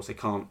here. Of course, they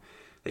can't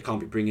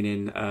be bringing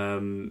in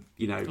 19,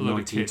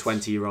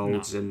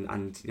 20-year-olds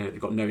and they've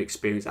got no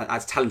experience.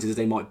 As talented as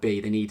they might be,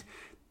 they need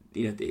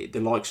the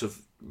likes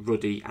of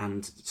Ruddy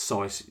and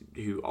Seiss,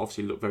 who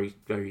obviously look very,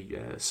 very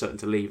certain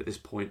to leave at this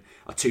point,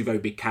 are 2 very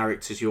big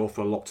characters who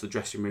offer a lot to the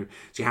dressing room.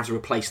 So you have to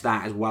replace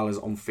that as well as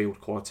on-field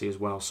quality as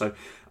well. So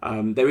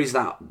there is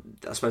that,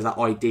 I suppose, that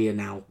idea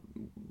now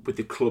with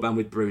the club and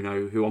with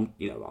Bruno, who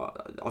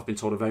I've been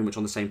told are very much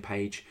on the same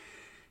page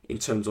in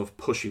terms of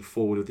pushing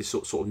forward with this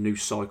sort of new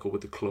cycle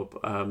with the club.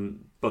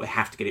 But they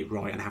have to get it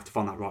right and they have to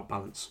find that right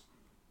balance.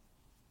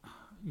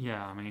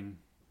 Yeah, I mean,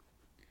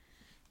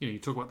 you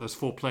talk about those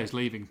 4 players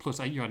leaving, plus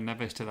you had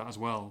Neves to that as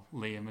well,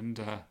 Liam, and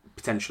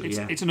potentially,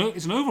 it's an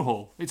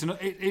overhaul. It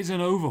is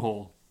an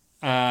overhaul.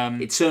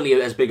 It's certainly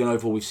as big an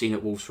overhaul we've seen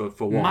at Wolves for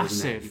a while,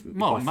 massive, isn't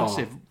it?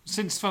 Massive.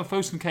 Since Van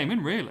Fosten came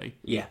in, really.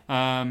 Yeah.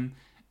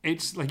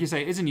 It's like you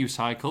say, it is a new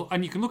cycle,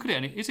 and you can look at it,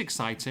 and it is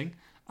exciting,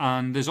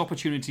 and there's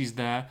opportunities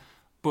there.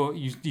 But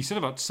you said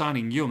about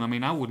signing young. I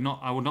mean, I would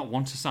not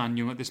want to sign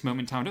young at this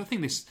moment in time. I don't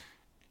think this.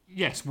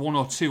 Yes, 1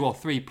 or 2 or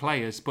 3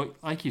 players, but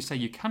like you say,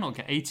 you cannot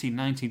get 18,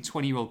 19,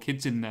 20-year-old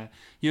kids in there.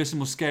 Yerson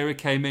Mosquera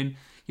came in.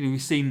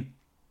 We've seen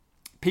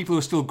people who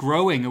are still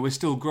growing,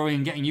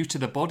 and getting used to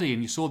the body,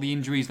 and you saw the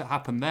injuries that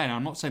happened there. Now,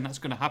 I'm not saying that's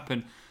going to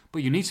happen,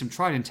 but you need some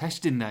tried and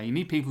tested in there. You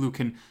need people who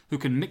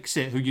can mix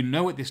it,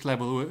 who at this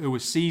level, who are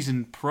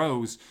seasoned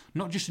pros,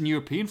 not just in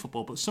European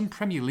football, but some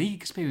Premier League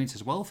experience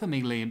as well for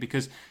me, Liam,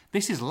 because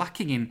this is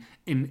lacking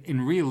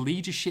in real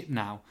leadership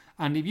now.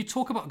 And if you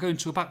talk about going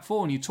to a back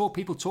 4, and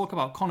people talk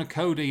about Conor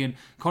Cody, and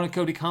Conor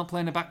Cody can't play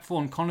in a back 4,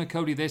 and Conor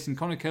Cody this, and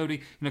Conor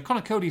Cody,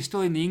 Conor Cody is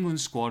still in the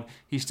England squad.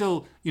 He's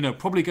still,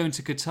 probably going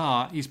to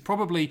Qatar. He's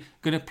probably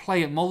going to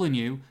play at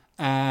Molineux,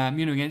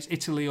 against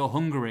Italy or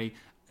Hungary.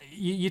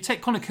 You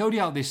take Conor Cody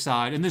out this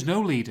side, and there's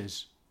no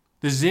leaders.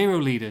 There's 0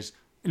 leaders.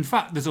 In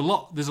fact, there's a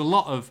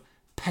lot of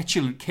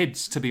petulant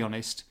kids. To be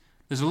honest,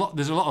 there's a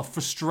lot of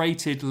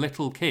frustrated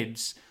little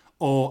kids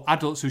or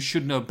adults who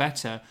should know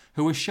better,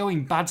 who are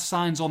showing bad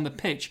signs on the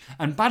pitch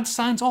and bad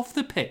signs off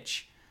the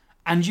pitch.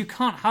 And you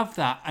can't have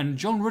that. And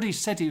John Ruddy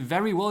said it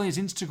very well in his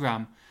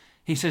Instagram.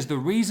 He says the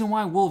reason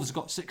why Wolves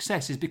got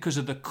success is because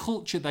of the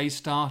culture they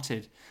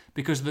started.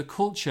 Because of the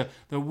culture,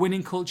 the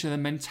winning culture, the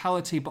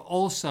mentality, but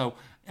also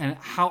and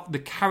how the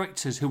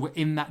characters who were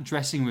in that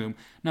dressing room.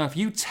 Now, if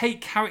you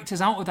take characters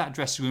out of that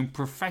dressing room,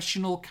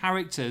 professional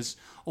characters,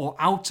 or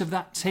out of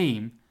that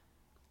team,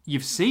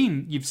 You've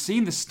seen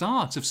the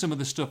start of some of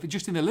the stuff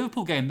just in the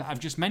Liverpool game that I've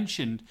just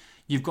mentioned.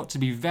 You've got to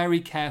be very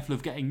careful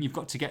of you've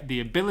got to get the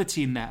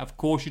ability in there, of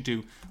course you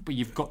do, but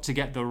you've got to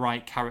get the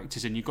right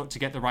characters in. You've got to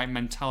get the right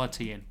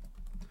mentality in.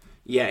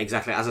 Yeah,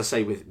 exactly. As I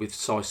say, with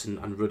Seiss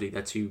and Ruddy,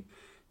 they're 2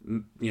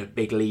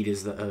 big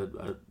leaders that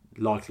are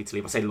likely to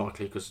leave. I say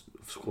likely because,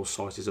 of course,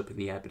 Seiss is up in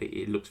the air, but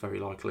it looks very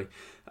likely.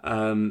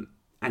 And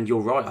you're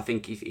right. I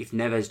think if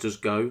Neves does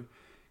go,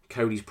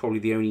 Cody's probably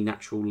the only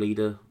natural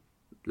leader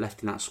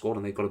left in that squad,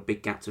 and they've got a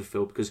big gap to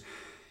fill because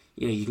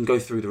you can go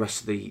through the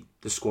rest of the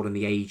squad and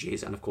the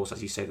ages, and of course,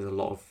 as you say, there's a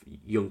lot of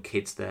young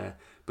kids there,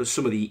 but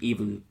some of the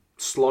even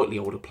slightly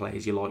older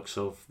players, your likes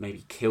of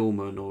maybe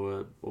Kilman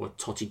or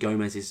Totti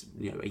Gomez is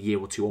a year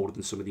or 2 older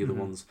than some of the other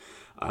ones.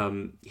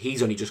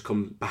 He's only just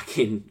come back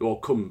in, or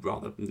come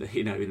rather,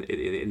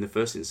 in the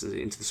first instance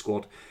into the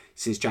squad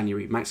since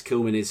January. Max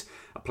Kilman is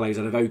a player who's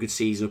had a very good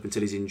season up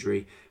until his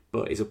injury,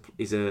 but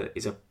is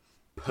a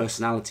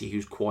personality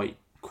who's quite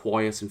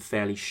quiet and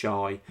fairly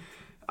shy.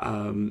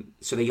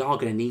 So they are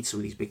going to need some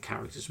of these big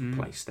characters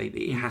replaced.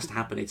 It has to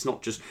happen. It's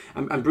not just...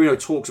 And Bruno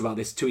talks about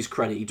this, to his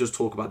credit, he does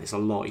talk about this a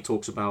lot. He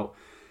talks about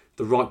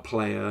the right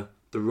player,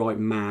 the right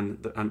man,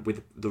 and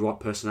with the right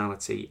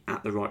personality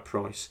at the right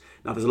price.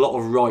 Now, there's a lot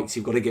of rights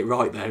you've got to get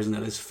right there, isn't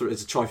there? There's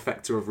a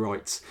trifecta of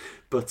rights.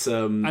 But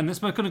and that's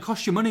going to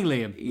cost you money,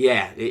 Liam.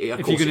 Yeah,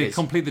 if you're going to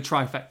complete the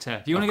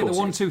trifecta. If you want to get the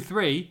 1, 2,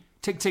 3,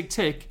 tick, tick,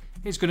 tick,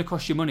 it's going to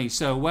cost you money.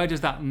 So where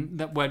does that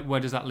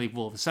leave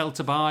Wolves? Sell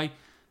to buy.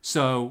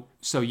 So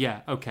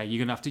yeah, okay. You're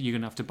gonna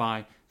have to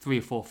buy 3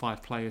 or 4,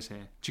 5 players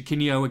here.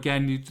 Chiquinho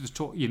again.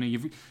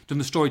 You've done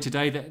the story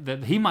today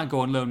that he might go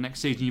on loan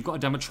next season. You've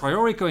got Adama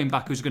Traore going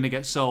back who's going to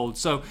get sold.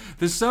 So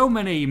there's so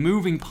many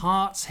moving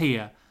parts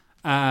here,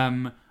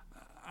 and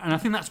I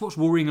think that's what's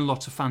worrying a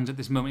lot of fans at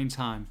this moment in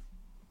time.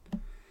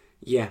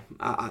 Yeah,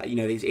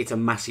 it's a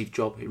massive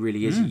job. It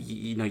really is.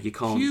 You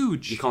can't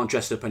huge. You can't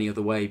dress it up any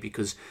other way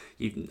because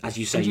as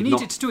you say, and you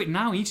need to do it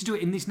now. You need to do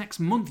it in this next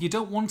month. You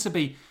don't want to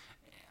be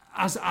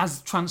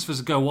as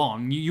transfers go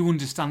on. You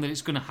understand that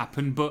it's going to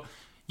happen, but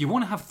you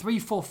want to have 3,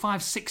 4,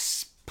 5,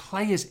 6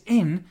 players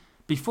in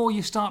before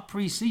you start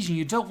pre-season.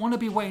 You don't want to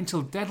be waiting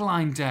until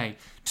deadline day,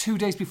 2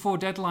 days before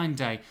deadline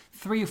day,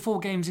 3 or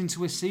 4 games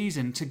into a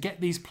season to get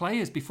these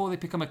players before they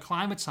become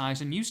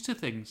acclimatised and used to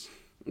things.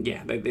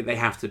 Yeah, they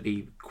have to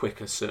be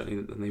quicker,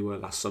 certainly, than they were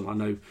last summer. I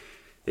know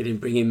they didn't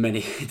bring in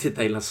many, did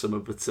they, last summer?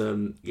 But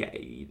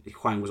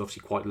Hwang was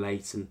obviously quite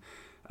late, and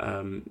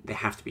they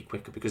have to be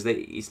quicker because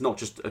it's not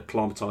just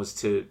acclimatised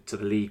to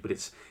the league, but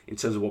it's in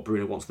terms of what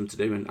Bruno wants them to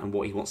do and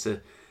what he wants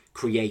to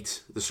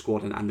create the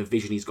squad and the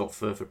vision he's got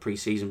for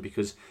pre-season.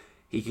 Because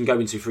he can go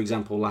into, for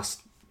example,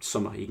 last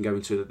summer, he can go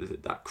into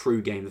that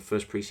Crew game, the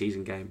first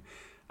pre-season game,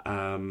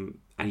 and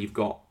you've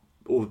got,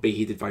 albeit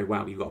he did very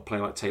well, you've got a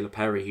player like Taylor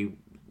Perry who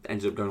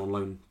ended up going on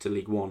loan to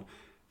League One,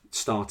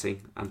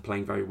 starting and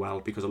playing very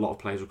well because a lot of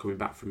players were coming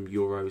back from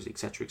Euros,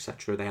 etc.,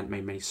 etc. They hadn't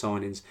made many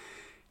signings.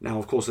 Now,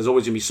 of course, there's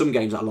always going to be some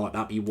games that are like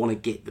that, but you want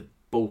to get the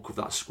bulk of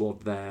that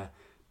squad there,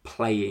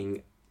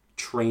 playing,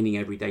 training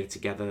every day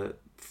together,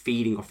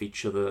 feeding off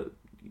each other,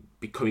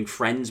 becoming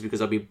friends, because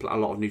there'll be a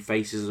lot of new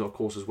faces, of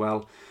course, as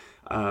well.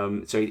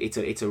 So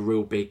it's a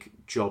real big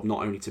job,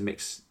 not only to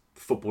mix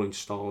footballing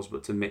styles,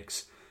 but to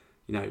mix,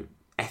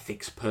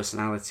 ethics,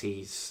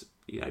 personalities,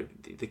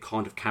 the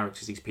kind of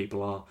characters these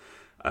people are.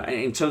 And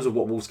in terms of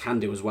what Wolves can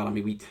do as well, I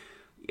mean,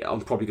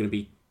 I'm probably going to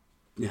be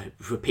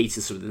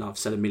repeating something I've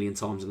said a million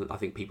times and I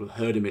think people have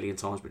heard a million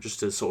times, but just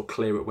to sort of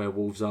clear up where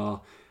Wolves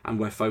are and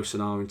where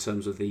Fosun are in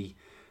terms of the,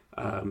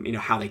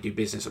 how they do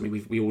business. I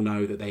mean, we all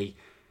know that they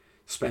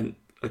spent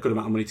a good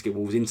amount of money to get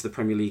Wolves into the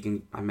Premier League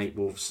and make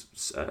Wolves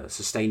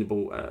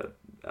sustainable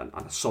and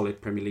a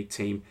solid Premier League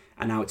team.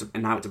 And now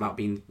it's about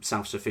being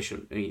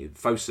self-sufficient. I mean,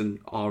 Fosun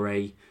are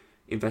a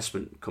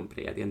investment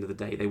company at the end of the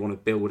day. They want to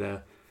build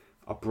a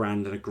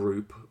brand and a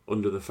group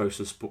under the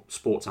Fosun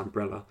Sports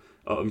umbrella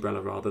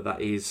that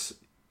is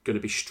going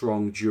to be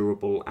strong,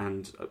 durable,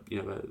 and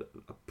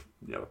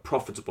a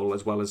profitable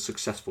as well as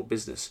successful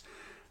business.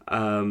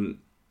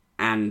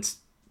 And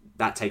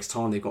that takes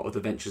time. They've got other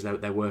ventures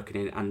they're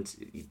working in,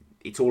 and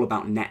it's all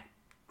about net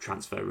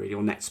transfer really,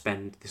 or net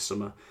spend this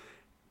summer,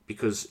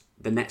 because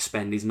the net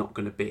spend is not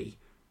going to be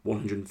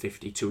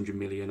 150, 200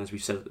 million, as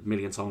we've said a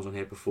million times on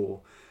here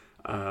before.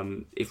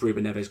 If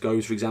Ruben Neves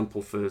goes, for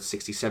example, for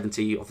 60,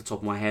 70 off the top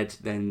of my head,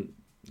 then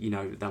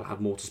they'll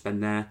have more to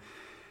spend there.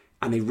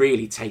 And they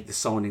really take the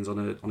signings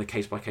on a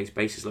case-by-case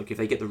basis. Like, if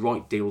they get the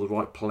right deal, the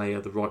right player,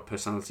 the right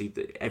personality,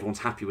 that everyone's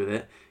happy with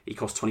it, it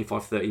costs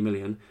 25, 30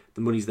 million,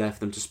 the money's there for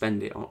them to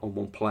spend it on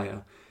one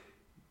player.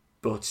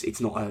 But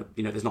it's not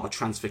there's not a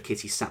transfer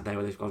kitty sat there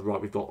where they've got, right,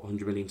 we've got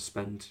 100 million to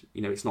spend.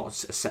 It's not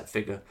a set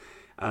figure.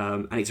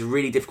 And it's a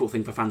really difficult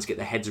thing for fans to get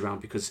their heads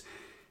around, because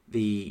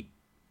the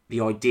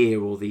idea,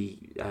 or the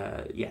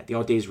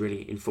ideas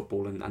really in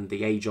football, and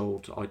the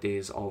age-old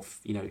ideas of,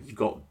 you've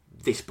got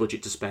this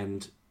budget to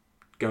spend,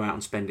 go out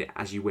and spend it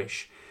as you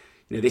wish.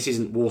 This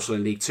isn't Walsall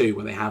in League Two,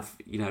 where they have,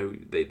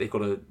 they've got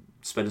to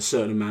spend a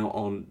certain amount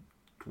on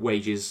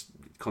wages,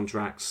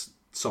 contracts,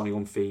 signing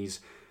on fees,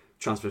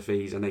 transfer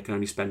fees, and they can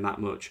only spend that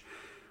much.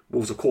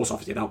 Wolves, of course,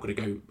 obviously they're not going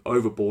to go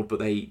overboard, but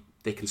they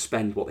can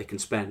spend what they can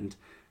spend,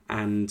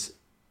 and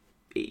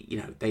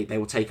they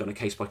will take it on a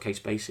case-by-case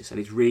basis, and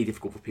it's really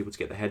difficult for people to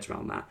get their heads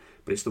around that,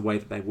 but it's the way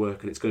that they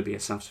work, and it's going to be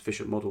a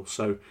self-sufficient model.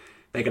 So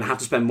they're going to have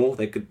to spend more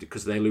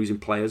because they're losing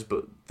players,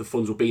 but the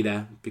funds will be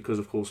there because,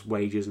 of course,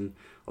 wages and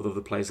other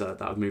players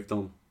that have moved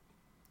on.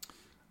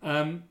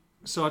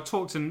 So I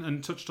talked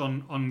and touched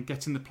on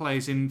getting the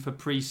players in for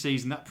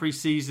pre-season. That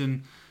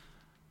pre-season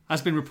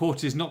has been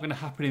reported is not going to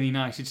happen in the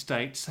United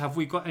States. Have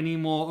we got any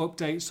more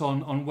updates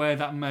on where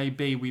that may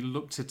be? We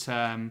looked at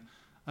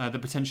the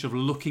potential of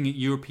looking at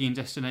European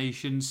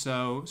destinations.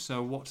 So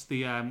what's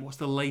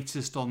the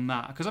latest on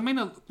that? Because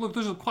look,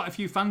 there's quite a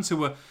few fans who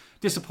were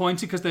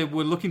disappointed because they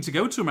were looking to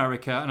go to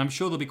America, and I'm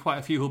sure there'll be quite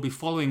a few who'll be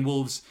following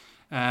Wolves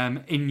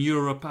in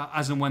Europe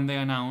as and when they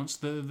announce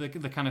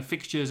the kind of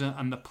fixtures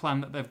and the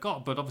plan that they've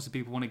got. But obviously,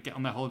 people want to get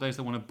on their holidays,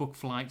 they want to book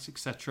flights,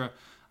 etc.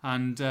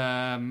 And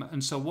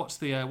so what's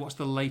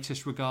the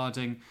latest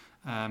regarding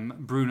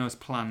Bruno's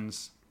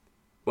plans?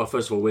 Well,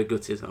 first of all, we're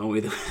gutted, aren't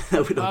we?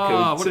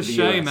 What a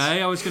shame,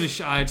 eh?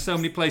 I had so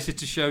many places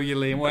to show you,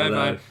 Liam.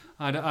 Wherever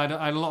I had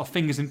a lot of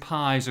fingers in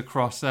pies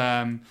across.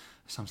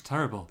 Sounds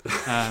terrible.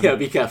 Yeah,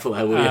 be careful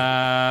there, will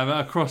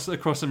you?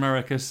 Across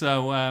America.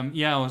 So I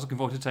was looking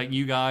forward to taking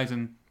you guys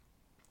and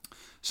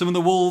some of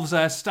the Wolves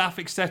staff,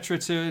 etc.,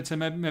 to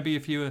maybe a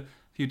few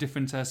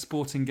different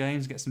sporting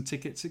games, get some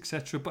tickets,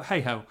 etc. But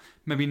hey ho,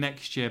 maybe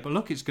next year. But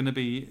look, it's going to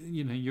be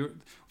we've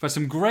had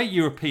some great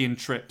European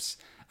trips.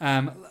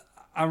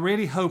 I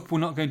really hope we're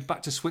not going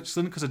back to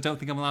Switzerland, because I don't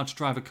think I'm allowed to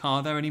drive a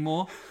car there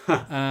anymore.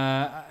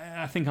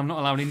 I think I'm not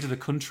allowed into the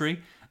country,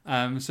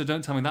 so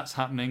don't tell me that's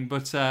happening.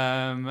 But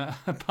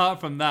apart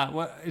from that,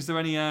 is there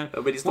any?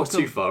 It's not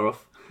too far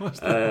off.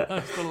 What's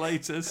the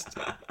latest?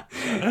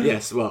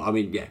 Yes, well,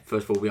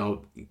 first of all, we are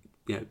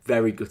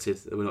very gutted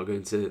that we're not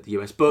going to the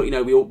US, but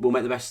we'll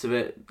make the best of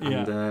it,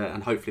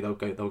 and hopefully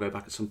they'll go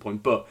back at some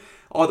point. But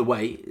either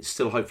way,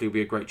 still hopefully will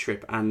be a great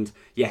trip. And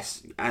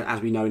yes,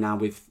 as we know now,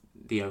 with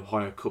the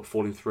Ohio Cup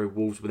falling through,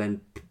 Wolves were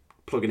then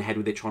plugging ahead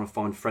with it, trying to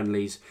find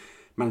friendlies,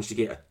 managed to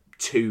get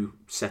 2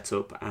 set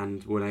up,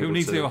 and were able Who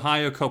needs to... the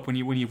Ohio Cup when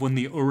you've won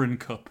the Uran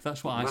Cup?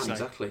 That's what I say.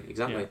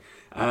 Exactly.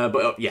 Yeah.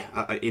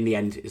 But in the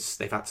end,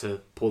 they've had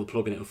to pull the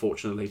plug on it,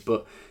 unfortunately.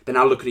 But they're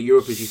now looking at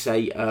Europe, as you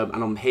say,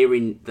 and I'm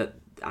hearing that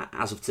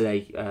as of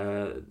today,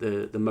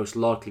 the most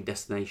likely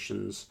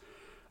destinations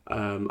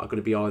are going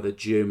to be either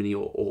Germany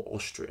or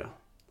Austria.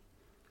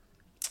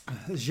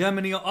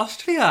 Germany or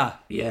Austria?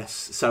 Yes.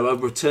 So a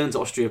return to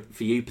Austria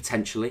for you,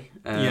 potentially.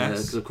 Yes.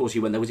 Because, of course,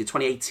 you went there. Was it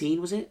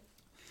 2018, was it?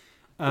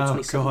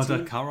 Oh God,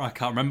 I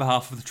can't remember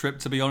half of the trip,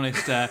 to be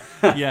honest.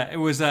 It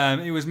was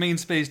me and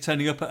Spears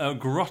turning up at a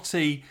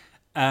Grotti.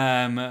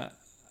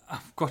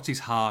 Grotti's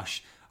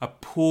harsh, a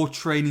poor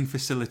training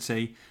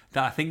facility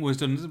that I think was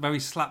done very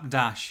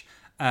slapdash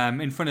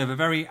in front of a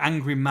very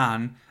angry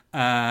man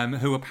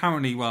who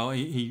apparently, well,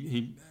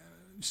 he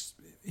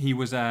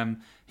was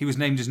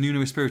named as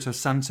Nuno Espirito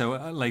Santo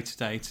at a later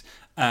date.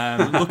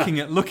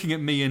 Looking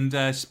at me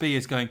and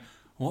Spears, going,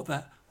 what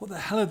the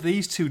hell are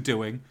these two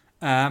doing?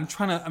 I'm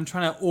trying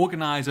to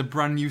organise a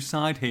brand new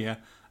side here.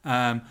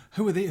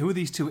 Who are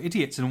these two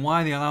idiots, and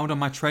why are they allowed on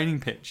my training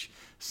pitch?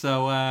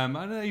 So I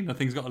know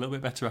things got a little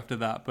bit better after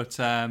that, but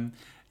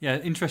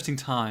interesting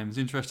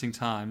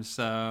times.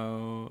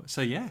 So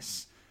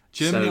yes,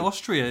 Germany,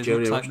 Austria.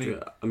 Germany,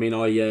 Austria. I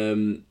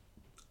mean,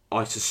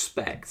 I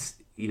suspect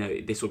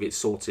this will get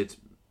sorted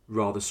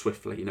rather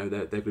swiftly. They're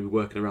going to be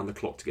working around the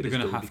clock to get this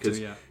done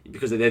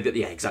because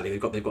exactly.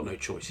 They've got no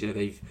choice.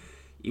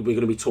 We're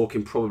going to be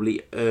talking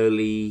probably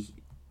early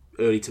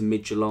to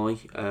mid-July.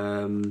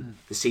 The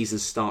season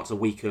starts a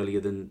week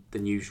earlier than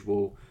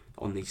usual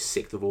on the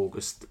 6th of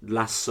August.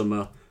 Last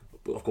summer,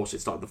 of course,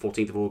 it started the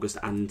 14th of August,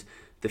 and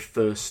the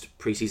first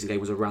pre-season game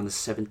was around the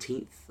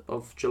 17th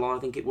of July, I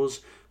think it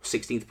was,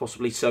 16th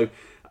possibly. So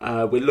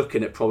we're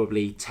looking at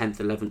probably 10th,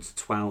 11th,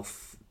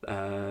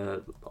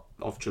 12th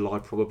of July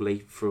probably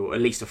for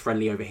at least a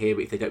friendly over here.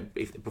 But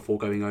if before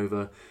going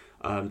over.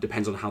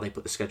 Depends on how they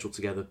put the schedule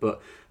together,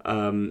 but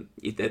they're going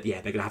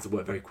to have to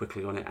work very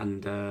quickly on it,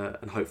 and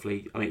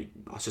hopefully, I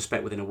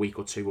suspect within a week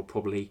or two we'll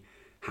probably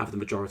have the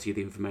majority of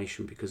the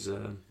information because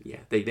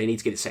they need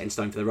to get it set in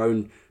stone for their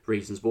own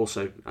reasons, but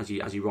also as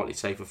you rightly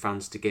say, for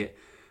fans to get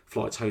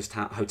flights,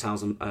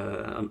 hotels, and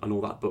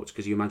all that booked,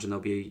 because you imagine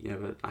there'll be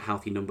a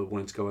healthy number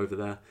wanting to go over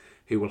there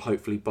who will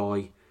hopefully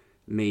buy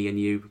me and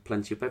you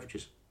plenty of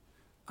beverages.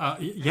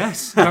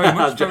 Yes, very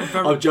much.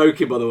 I'm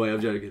joking, by the way.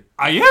 I'm joking.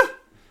 Are you?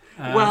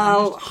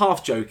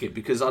 Half joking,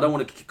 because I don't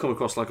want to come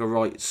across like a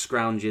right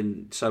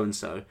scrounging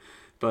so-and-so.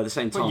 But at the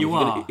same time, if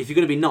you're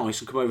going to be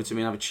nice and come over to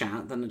me and have a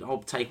chat, then I'll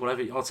take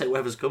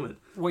whatever's coming.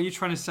 What you're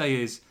trying to say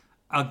is,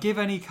 I'll give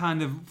any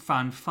kind of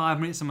fan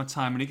 5 minutes of my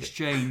time in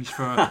exchange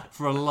for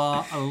a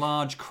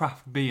large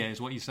craft beer,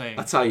 is what you're saying.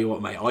 I tell you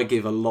what, mate, I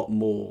give a lot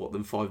more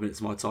than 5 minutes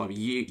of my time.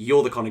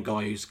 You're the kind of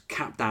guy who's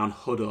cap down,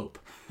 hood up.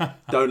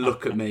 Don't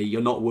look at me.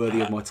 You're not worthy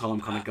of my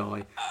time, kind of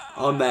guy.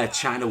 I'm there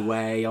chatting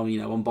away.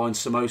 I'm buying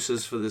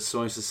samosas for the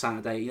samosa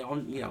Saturday.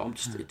 I'm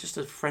just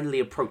a friendly,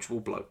 approachable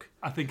bloke.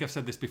 I think I've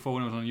said this before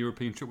when I was on a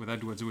European trip with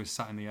Edwards. We were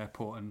sat in the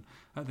airport and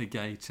at the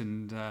gate,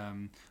 and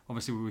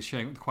obviously we were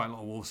sharing with quite a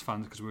lot of Wolves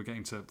fans because we were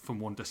getting from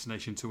one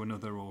destination to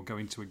another or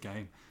going to a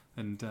game.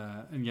 And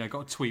I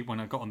got a tweet when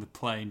I got on the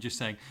plane just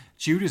saying,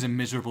 Jude is a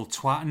miserable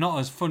twat, not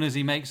as fun as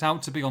he makes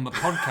out to be on the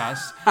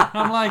podcast. And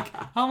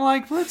I'm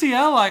like, bloody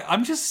hell,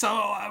 I'm just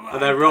so...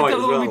 they're right, I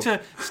don't as well. want me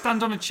to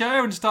stand on a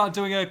chair and start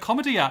doing a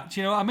comedy act,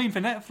 you know what I mean, for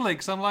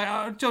Netflix. I'm like,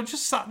 I'm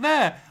just sat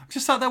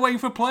there waiting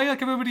for a play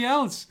like everybody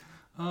else.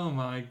 Oh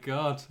my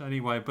God.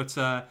 Anyway, but...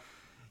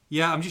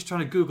 I'm just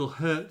trying to Google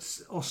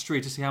Hertz Austria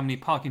to see how many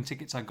parking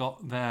tickets I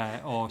got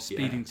there, or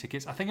speeding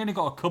tickets. I think I only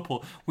got a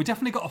couple. We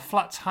definitely got a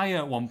flat tyre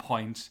at one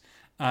point,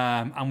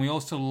 and we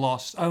also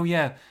lost... Oh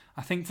yeah,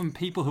 I think from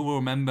people who will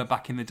remember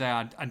back in the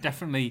day,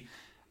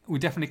 we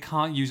definitely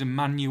can't use a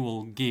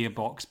manual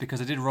gearbox,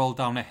 because I did roll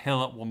down a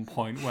hill at one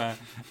point where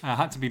I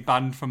had to be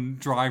banned from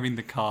driving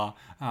the car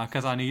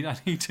because I need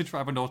to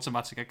drive an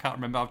automatic. I can't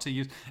remember how to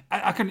use.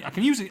 I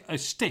can use a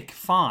stick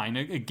fine,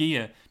 a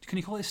gear. Can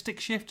you call it a stick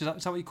shift? Is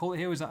that what you call it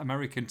here? Or is that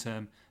American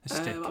term? A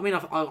stick. I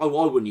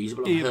wouldn't use it,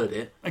 but I've heard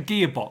it. A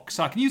gearbox.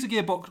 So I can use a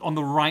gearbox on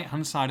the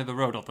right-hand side of the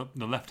road, or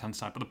the left-hand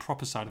side, but the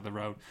proper side of the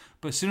road.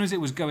 But as soon as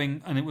it was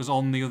going and it was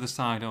on the other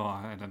side,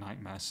 I had a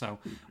nightmare. So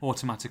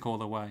automatic all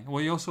the way.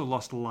 Well, you also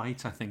lost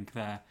light, I think,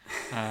 there.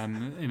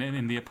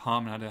 In the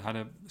apartment,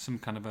 had some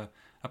kind of a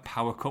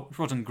power cut, which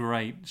wasn't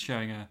great,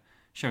 showing a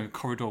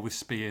corridor with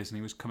Spears, and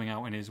he was coming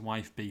out in his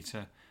wife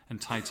beater and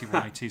tighty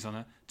whities on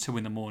at 2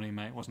 a.m,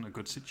 mate. It wasn't a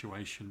good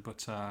situation,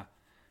 but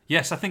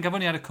yes, I think I've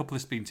only had a couple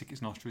of speeding tickets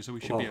in Austria, so we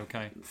should be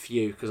okay.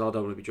 Few, because I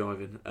don't want to be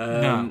driving.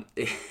 No.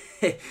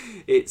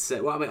 It's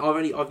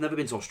I've never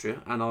been to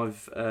Austria, and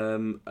I've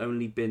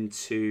only been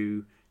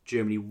to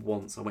Germany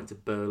once. I went to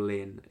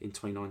Berlin in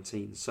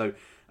 2019. So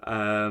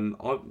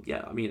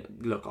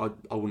look,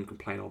 I wouldn't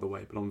complain all the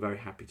way, but I'm very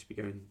happy to be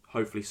going,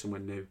 hopefully somewhere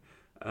new.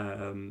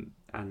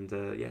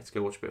 To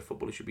go watch a bit of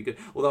football. It should be good.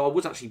 Although I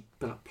was actually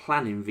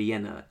planning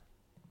Vienna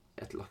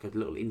at like a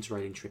little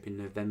interrailing trip in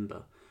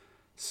November,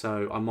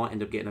 so I might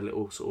end up getting a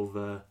little sort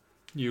of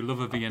You love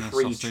a Vienna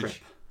pre-trip.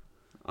 sausage.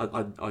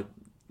 I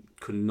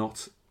could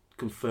not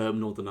confirm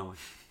nor deny.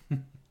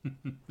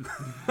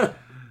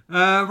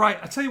 Right,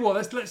 I tell you what.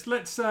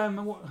 Let's. How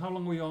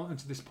long are we on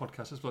into this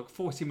podcast? Let's look.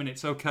 40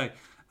 minutes. Okay.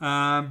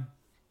 There's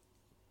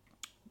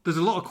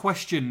a lot of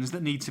questions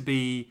that need to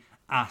be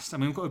asked. I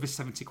mean, we've got over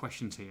 70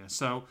 questions here.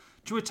 So,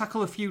 do you want to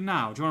tackle a few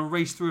now? Do you want to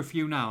race through a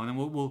few now, and then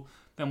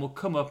we'll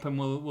come up and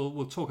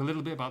we'll talk a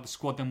little bit about the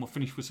squad. Then we'll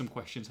finish with some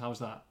questions. How's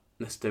that?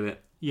 Let's do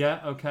it.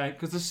 Yeah. Okay.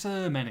 Because there's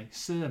so many.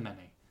 It's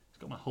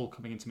got my hull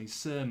coming into me.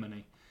 So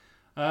many.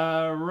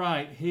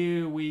 Right,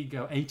 here we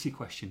go. 80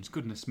 questions.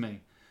 Goodness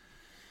me.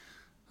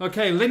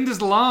 Okay,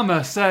 Linda's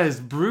Llama says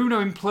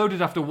Bruno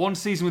imploded after one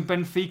season with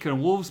Benfica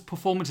and Wolves'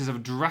 performances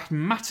have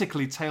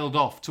dramatically tailed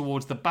off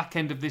towards the back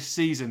end of this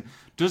season.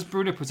 Does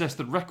Bruno possess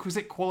the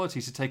requisite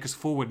qualities to take us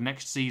forward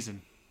next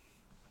season?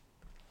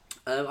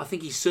 I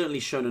think he's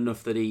certainly shown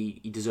enough that he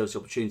deserves the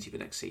opportunity for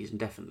next season,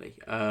 definitely.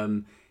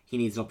 He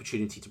needs an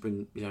opportunity to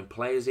bring his own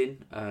players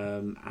in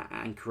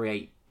and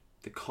create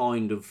the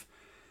kind of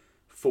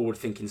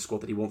forward-thinking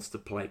squad that he wants to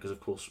play, because, of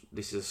course,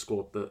 this is a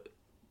squad that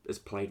has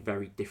played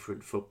very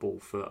different football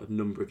for a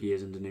number of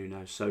years under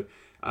Nuno. So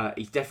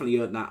he's definitely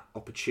earned that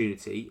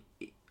opportunity.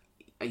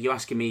 Are you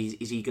asking me,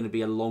 is he going to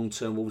be a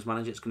long-term Wolves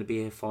manager? It's going to be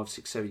here 5,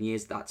 6, 7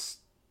 years? That's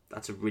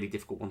a really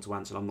difficult one to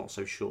answer, and I'm not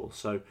so sure.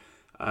 So,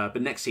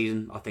 but next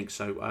season, I think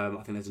so. I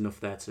think there's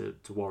enough there to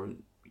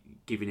warrant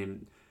giving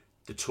him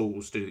the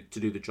tools to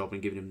do the job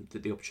and giving him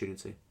the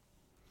opportunity.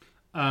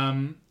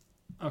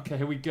 Okay,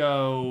 here we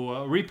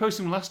go.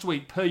 Reposting last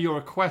week, per your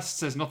request,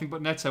 says nothing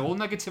but Neto. All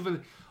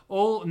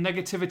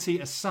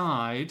negativity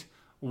aside,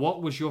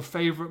 what was your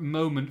favourite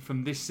moment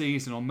from this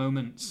season, or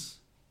moments?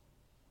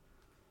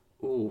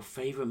 Oh,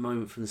 favourite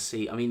moment from the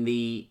season. I mean,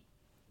 the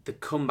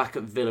comeback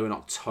at Villa in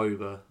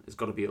October has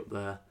got to be up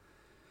there.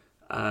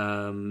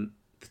 To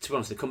be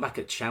honest, the comeback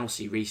at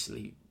Chelsea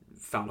recently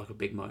felt like a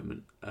big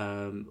moment,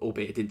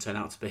 albeit it didn't turn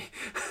out to be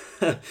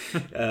for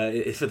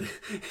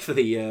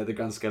the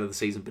grand scale of the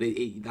season. But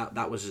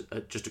that was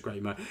just a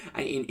great moment.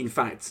 And in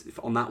fact,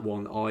 on that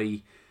one,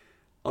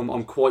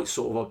 I'm quite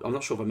sort of. I'm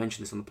not sure if I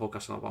mentioned this on the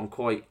podcast or not, but I'm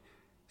quite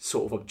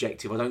sort of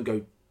objective. I don't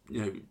go,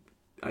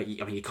 I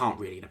mean, you can't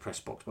really in a press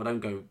box, but I don't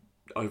go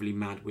overly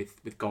mad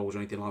with goals or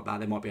anything like that.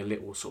 There might be a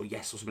little sort of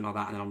yes or something like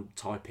that, and then I'm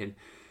typing.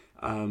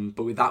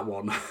 But with that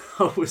one,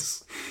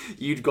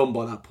 you'd gone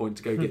by that point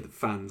to go get the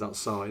fans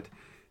outside.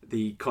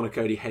 The Conor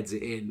Cody heads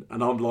it in,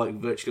 and I'm like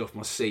virtually off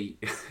my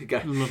seat,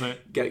 Love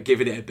it.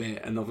 Giving it a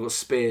bit, and I've got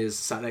Spears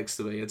sat next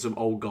to me, and some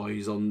old guy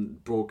who's on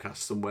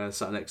broadcast somewhere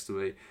sat next to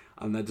me,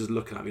 and they're just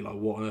looking at me like,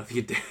 "What on earth are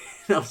you doing?"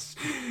 I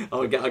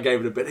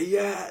gave it a bit.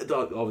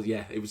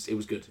 It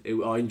was good.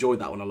 I enjoyed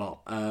that one a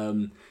lot,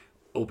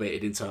 albeit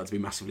it didn't turn out to be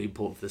massively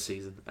important for the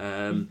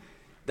season.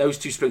 Those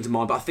two spring to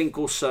mind, but I think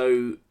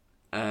also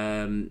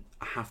I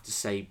have to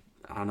say,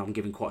 and I'm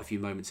giving quite a few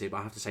moments here, but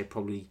I have to say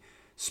probably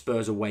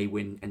Spurs away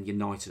win and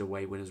United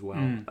away win as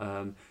well,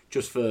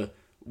 just for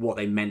what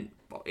they meant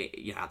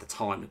at the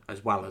time,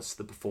 as well as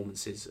the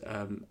performances,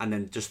 and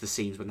then just the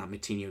scenes when that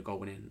Moutinho goal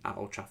went in at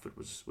Old Trafford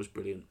was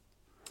brilliant.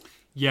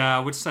 Yeah, I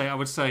would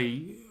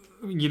say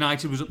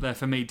United was up there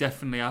for me,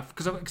 definitely,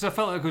 because I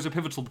felt like it was a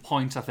pivotal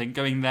point. I think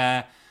going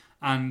there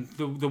and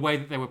the way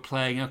that they were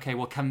playing. Okay,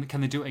 well, can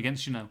they do it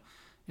against in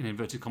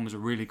inverted commas a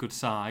really good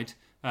side?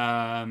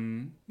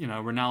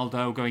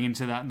 Ronaldo going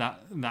into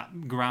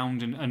that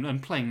ground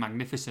and playing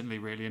magnificently,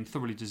 really, and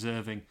thoroughly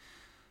deserving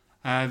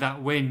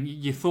that win.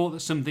 You thought that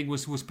something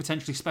was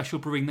potentially special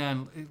brewing there.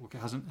 Look, it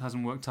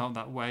hasn't worked out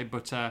that way,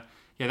 but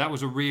that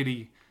was a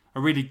really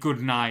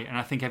good night, and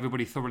I think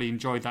everybody thoroughly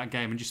enjoyed that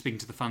game. And just speaking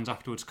to the fans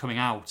afterwards, coming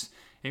out,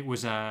 it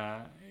was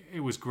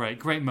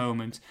great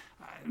moment.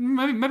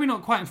 Maybe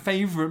not quite a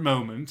favourite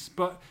moment,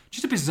 but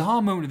just a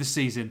bizarre moment of the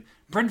season.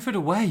 Brentford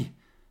away,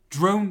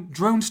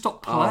 drone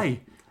stop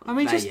play. I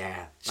mean,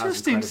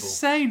 just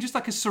insane, just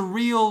like a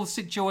surreal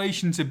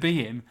situation to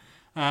be in.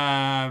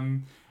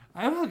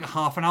 Like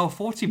half an hour,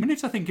 40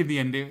 minutes, I think, in the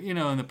end.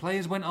 And the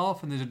players went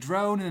off, and there's a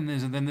drone, and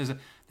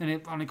then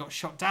it finally got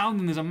shot down,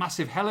 and there's a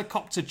massive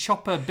helicopter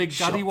chopper, Big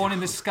Daddy one in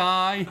the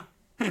sky.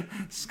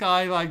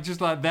 Sky, just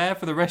there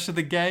for the rest of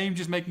the game,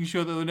 just making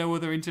sure that there were no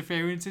other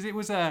interferences. It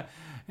was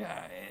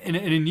in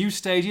a new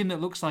stadium that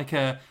looks like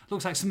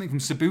something from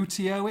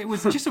Sabutio. It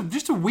was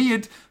just a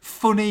weird,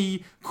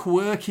 funny,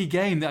 quirky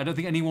game that I don't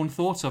think anyone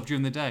thought of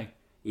during the day.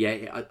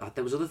 Yeah,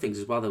 there was other things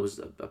as well. There was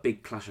a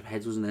big clash of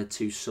heads, wasn't there?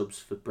 2 subs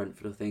for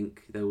Brentford, I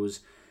think. There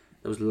was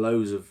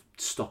loads of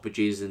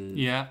stoppages and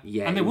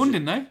and they won,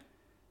 didn't they?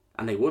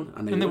 And they won.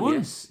 And they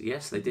won.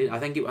 Yes, they did. I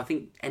think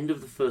end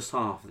of the first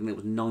half. I think it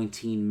was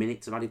 19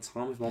 minutes of added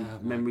time, if my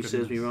memory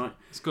serves me right.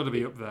 It's got to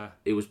be up there.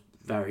 It was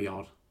very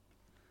odd.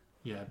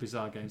 Yeah,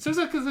 bizarre game. So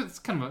it's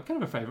kind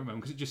of a favourite moment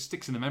because it just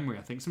sticks in the memory.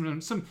 I think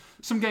some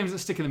games that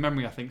stick in the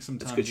memory. I think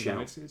sometimes it's a good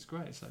shout. It's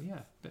great. So yeah,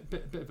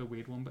 bit of a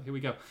weird one, but here we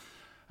go.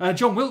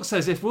 John Wilkes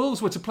says, if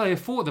Wolves were to play a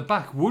 4 at the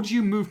back, would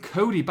you move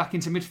Cody back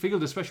into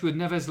midfield, especially with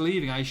Neves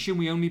leaving? I assume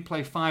we only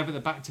play 5 at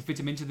the back to fit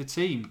him into the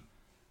team.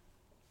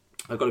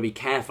 I've got to be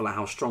careful at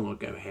how strong I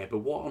go here, but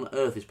what on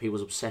earth is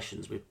people's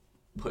obsessions with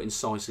putting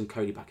Sice and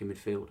Cody back in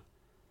midfield.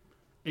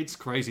 It's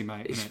crazy,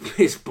 mate. Isn't it?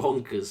 It's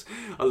bonkers.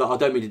 I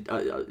don't mean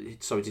to.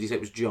 Sorry, did he say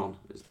it was John?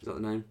 Is that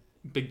the name?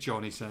 Big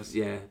John, he says.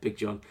 Yeah, Big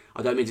John.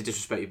 I don't mean to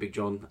disrespect you, Big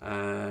John.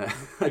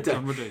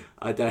 John Ruddy.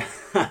 I don't.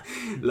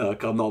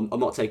 Look, I'm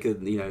not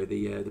taking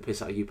the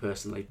piss out of you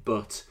personally,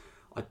 but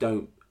I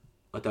don't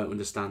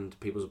understand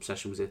people's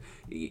obsession with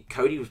it.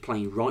 Cody was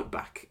playing right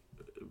back.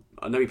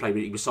 I know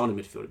he was signed in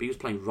midfield, but he was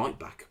playing right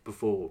back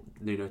before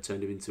Nuno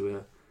turned him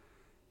into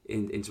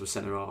a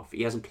centre half.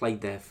 He hasn't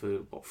played there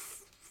for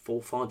 4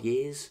 or 5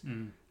 years.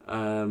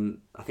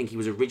 I think he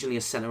was originally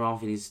a centre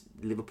half in his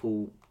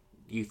Liverpool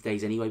youth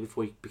days anyway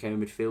before he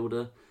became a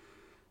midfielder.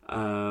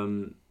 I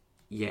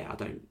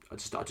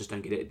just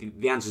don't get it.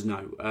 The answer is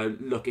no.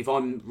 Look, if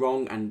I'm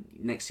wrong and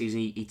next season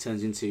he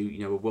turns into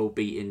a world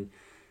beaten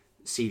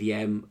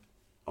CDM,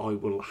 I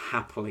will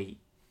happily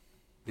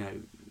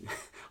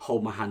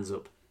hold my hands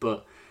up.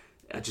 But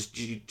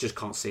you just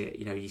can't see it.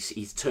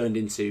 He's turned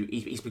into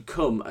he's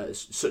become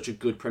such a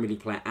good Premier League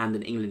player and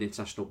an England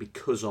international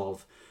because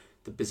of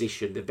the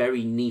position, the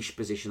very niche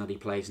position that he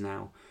plays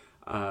now.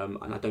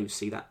 And I don't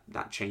see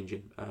that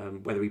changing,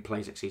 whether he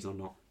plays next season or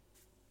not.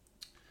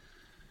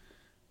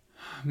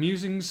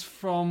 Musings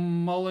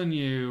from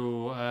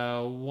Molyneux.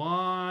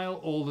 While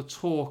all the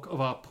talk of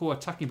our poor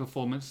attacking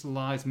performance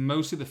lies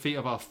mostly at the feet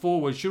of our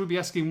forwards, should we be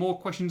asking more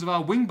questions of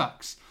our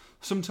wing-backs?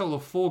 Some total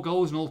of 4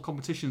 goals in all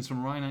competitions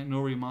from Ryan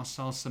Aït-Nouri,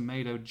 Marcel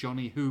Semedo,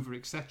 Johnny Hoover,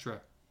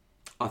 etc.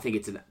 I think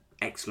it's an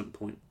excellent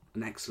point.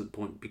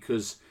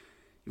 Because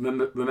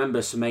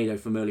remember Semedo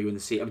from earlier in the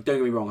season. I mean, don't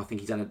get me wrong. I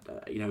think he's had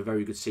a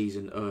very good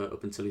season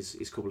up until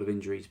his couple of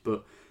injuries.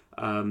 But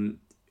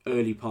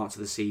early parts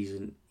of the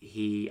season,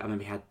 I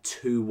remember he had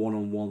 2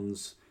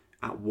 1-on-1s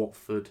at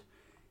Watford.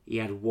 He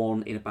had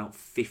one in about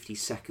 50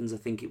 seconds, I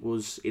think it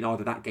was, in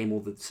either that game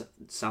or the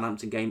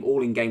Southampton game,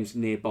 all in games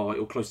nearby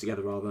or close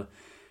together rather.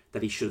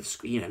 That he should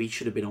have, he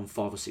should have been on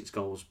 5 or 6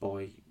 goals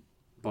by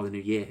the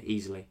new year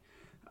easily.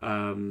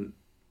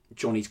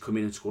 Johnny's come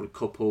in and scored a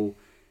couple.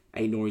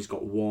 Aït-Nouri's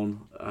got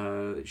one.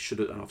 Should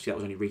have, and obviously that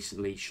was only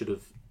recently. He should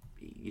have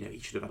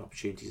had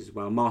opportunities as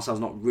well. Marcel's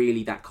not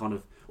really that kind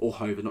of, or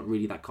Hoover, not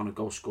really that kind of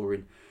goal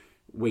scoring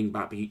wing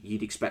back, but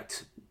you'd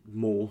expect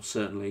more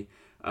certainly.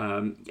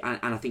 And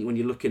I think when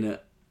you're looking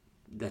at,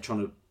 they're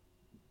trying to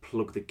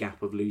plug the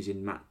gap of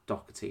losing Matt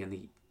Doherty and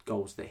the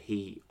goals that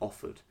he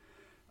offered.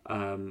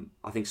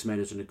 I think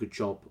Semedo's done a good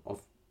job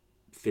of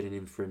filling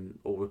in for him,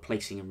 or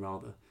replacing him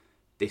rather,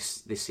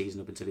 this season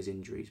up until his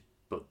injuries.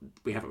 But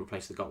we haven't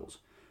replaced the goals.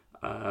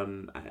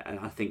 And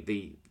I think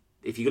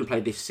if you're going to play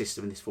this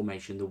system and this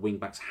formation, the wing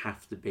backs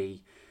have to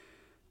be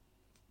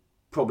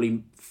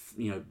probably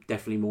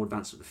definitely more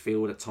advanced at the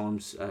field at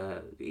times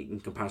in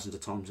comparison to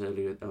times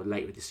earlier or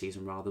later this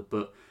season rather.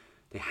 But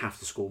they have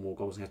to score more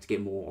goals. They have to get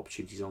more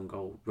opportunities on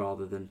goal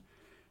rather than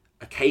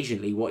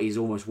occasionally what is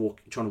almost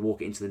trying to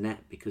walk it into the net,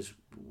 because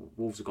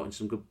Wolves have got in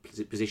some good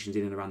positions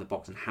in and around the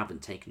box and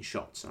haven't taken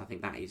shots. And I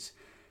think that is,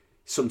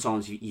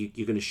 sometimes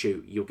you're going to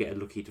shoot, you'll get a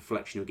lucky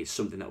deflection, you'll get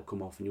something that will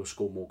come off and you'll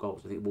score more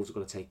goals. I think Wolves have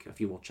got to take a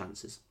few more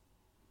chances.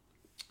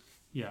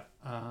 Yeah.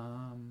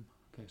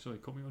 Okay, sorry,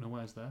 caught me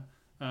unawares there.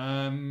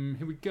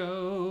 Here we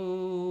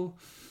go.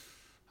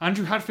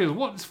 Andrew Hadfield,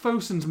 what's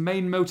Fosun's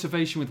main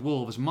motivation with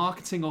Wolves?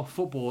 Marketing or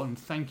football? And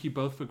thank you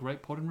both for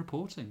great pod and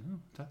reporting.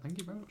 Oh, thank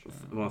you very much.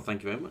 Well,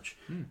 thank you very much.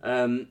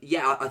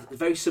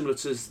 Very similar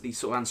to the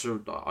sort of answer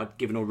I've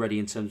given already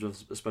in terms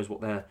of, I suppose,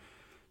 what they're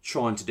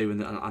trying to do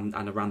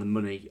and around the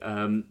money.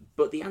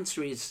 But the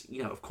answer is,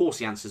 of course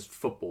the answer is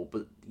football,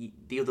 but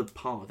the other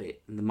part of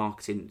it, and the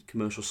marketing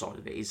commercial side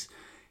of it,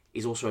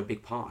 is also a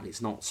big part, and it's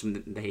not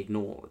something that they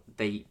ignore.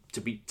 To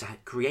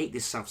create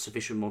this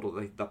self-sufficient model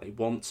that they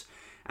want,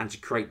 and to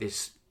create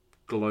this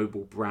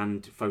global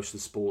brand, Fosun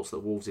Sports, that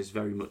Wolves is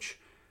very much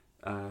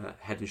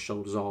head and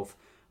shoulders of,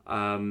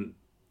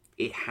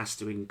 it has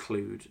to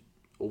include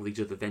all these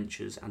other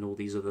ventures and all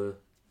these other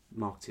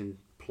marketing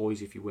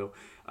ploys, if you will.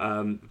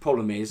 The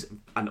problem is,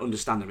 and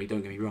understandably,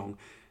 don't get me wrong,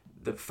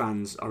 that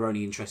fans are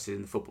only interested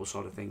in the football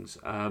side of things.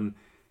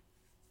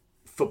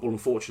 Football,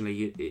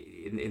 unfortunately,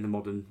 in the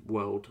modern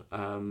world,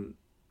 and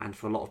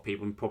for a lot of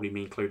people, and probably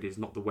me included, is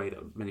not the way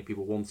that many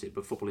people want it,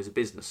 but football is a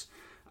business.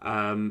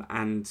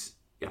 And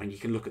you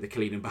can look at the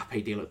Kylian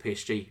Mbappe deal at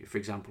PSG, for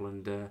example,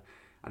 and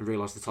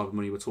realise the type of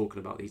money we're talking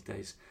about these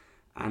days.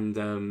 And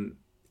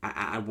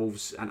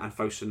Wolves and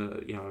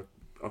Fosun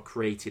are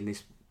creating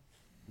this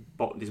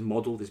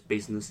model, this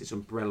business, this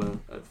umbrella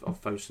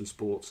of Fosun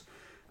Sports,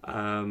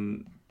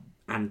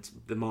 and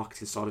the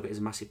marketing side of it is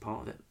a massive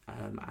part of it.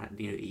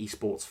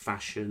 Esports,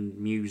 fashion,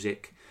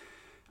 music,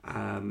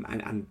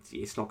 and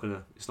it's not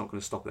gonna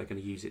stop. They're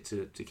going to use it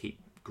to keep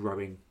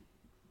growing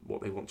what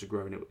they want to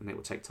grow, and it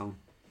will take time.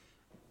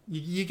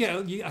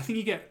 I think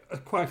you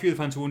get quite a few of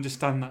the fans who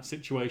understand that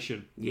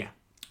situation. Yeah.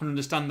 And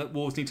understand that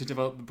Wolves need to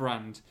develop the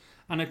brand.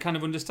 And I kind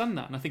of understand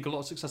that. And I think a lot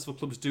of successful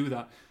clubs do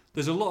that.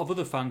 There's a lot of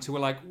other fans who are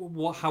like,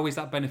 how is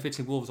that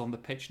benefiting Wolves on the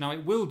pitch? Now,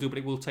 it will do, but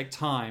it will take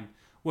time,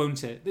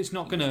 won't it? It's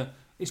not going to,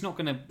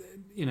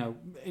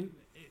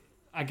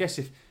 I guess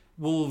if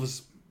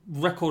Wolves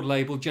record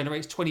label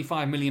generates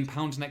 £25 million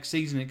next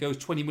season. It goes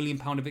 £20 million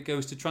if it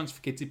goes to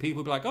transfer kitty. People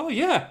will be like, oh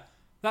yeah,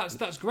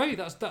 that's great.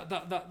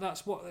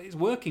 That's what is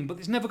working. But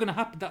it's never going to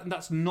happen.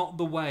 That's not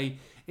the way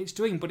it's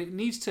doing. But it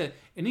needs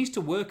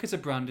to work as a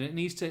brand, and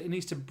you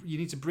need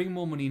to bring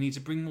more money. You need to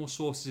bring more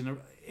sources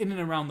in and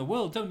around the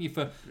world, don't you,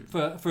 for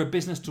a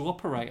business to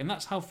operate? And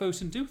that's how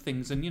Fosun do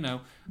things. And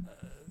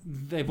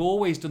they've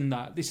always done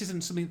that. This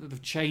isn't something that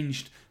they've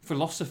changed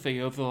philosophy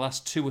over the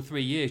last 2 or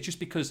 3 years just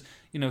because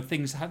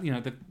things have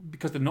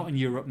because they're not in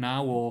Europe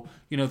now, or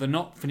they're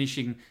not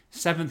finishing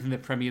 7th in the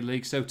Premier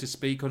League, so to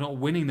speak, or not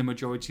winning the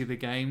majority of the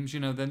games.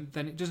 Then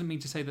it doesn't mean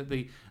to say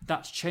that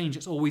that's changed.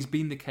 It's always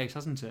been the case,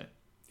 hasn't it?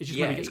 It's just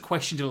when it gets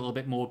questioned a little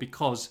bit more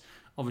because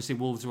obviously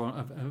Wolves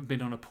have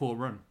been on a poor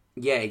run.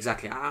 Yeah,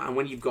 exactly. And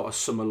when you've got a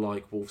summer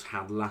like Wolves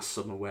had last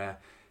summer, where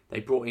they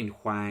brought in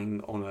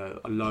Hwang on a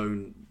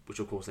loan, which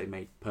of course they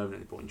made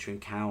permanent. They brought in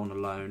Trincao on a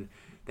loan.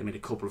 They made a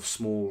couple of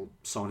small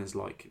signings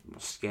like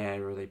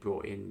Mosquera. They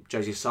brought in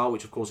Jose Sarr,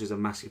 which of course is a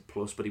massive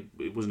plus, but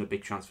it wasn't a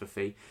big transfer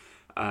fee.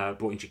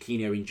 Brought in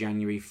Chiquinho in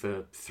January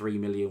for $3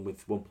 million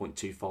with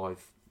 1.25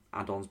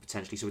 add-ons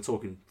potentially. So we're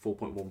talking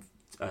 4.1,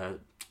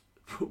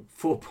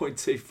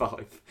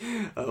 4.25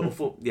 or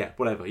 4, yeah,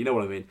 whatever. You know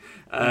what I mean.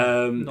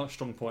 Not a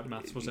strong point in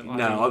maths, was it?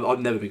 No, I've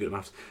never been good at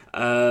maths.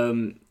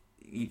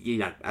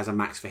 As a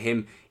max for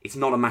him, it's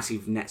not a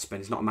massive net spend,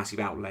 it's not a massive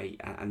outlay,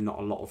 and not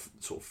a lot of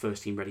sort of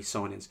first team ready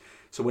signings.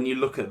 So when you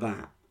look at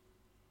that,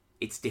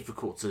 it's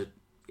difficult to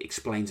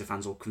explain to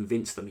fans or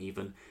convince them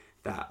even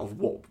that of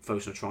what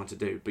Fosun are trying to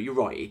do. But you're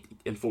right, it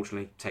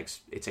unfortunately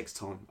takes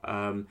time,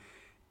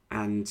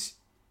 and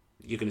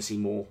you're going to see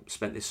more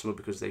spent this summer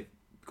because they've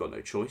got no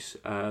choice,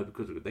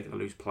 because they're going to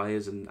lose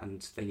players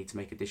and they need to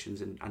make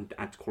additions and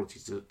add quality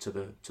to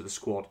the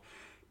squad.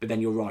 But then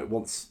you're right,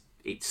 once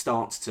it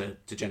starts to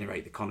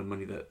generate the kind of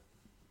money that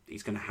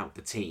is going to help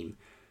the team,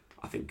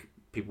 I think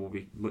people will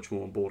be much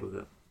more on board with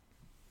it.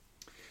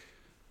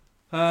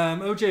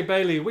 OJ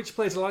Bailey, which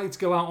players are likely to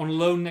go out on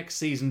loan next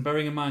season,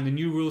 bearing in mind the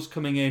new rules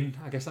coming in?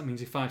 I guess that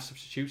means 5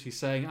 substitutes, he's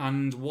saying.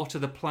 And what are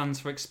the plans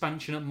for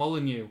expansion at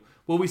Molineux?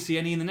 Will we see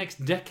any in the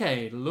next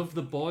decade? Love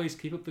the boys,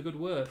 keep up the good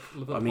work.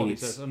 Love the pod, he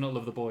says. Oh, not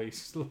love the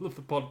boys, love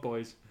the pod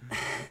boys.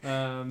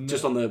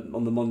 Just on the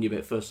Molineux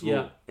bit, first of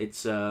all,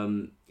 it's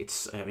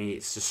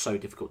just so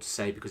difficult to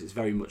say because it's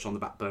very much on the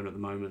back burner at the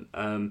moment.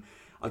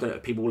 I don't know,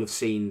 people will have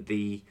seen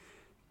the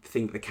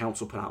thing that the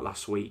council put out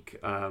last week,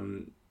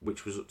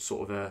 which was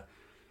sort of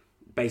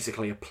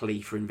basically a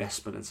plea for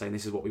investment and saying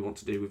this is what we want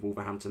to do with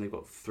Wolverhampton. They've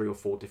got 3 or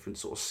 4 different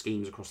sort of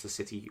schemes across the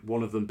city.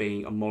 One of them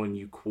being a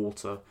Molineux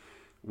quarter,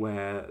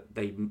 where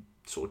they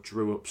sort of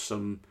drew up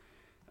some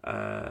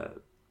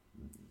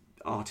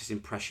artist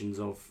impressions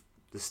of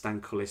the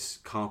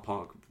Stancullis car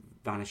park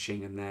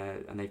vanishing,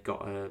 and they've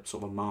got a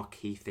sort of a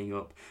marquee thing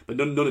up. But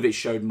none of it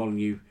showed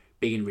Molineux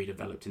being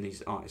redeveloped in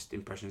these artist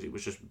impressions. It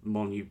was just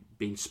Molineux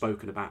being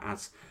spoken about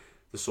as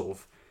the sort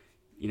of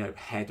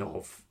head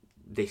of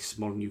this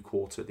Molineux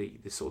quarter, the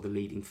sort of the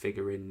leading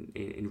figure in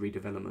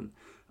redevelopment.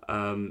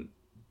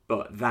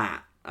 But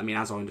that,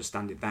 as I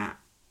understand it, that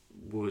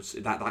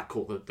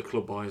caught the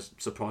club by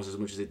surprise as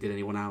much as it did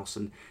anyone else,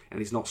 and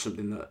it's not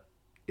something that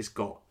has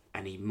got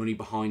any money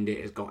behind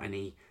it, has got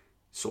any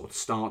sort of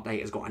start date,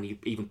 has got any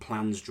even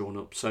plans drawn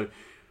up. So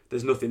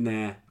there's nothing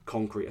there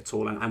concrete at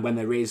all. And when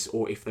there is,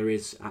 or if there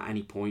is at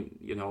any point,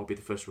 I'll be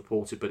the first to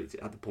report it. But it's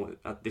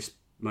at this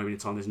moment in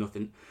time, there's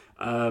nothing.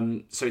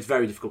 So it's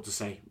very difficult to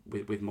say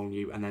with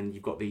Molineux. And then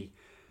you've got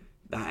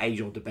that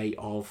age-old debate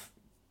of,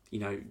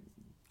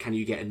 can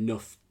you get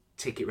enough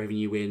ticket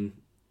revenue in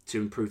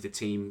to improve the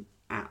team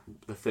at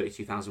the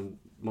 32,000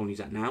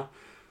 Molineux's at now,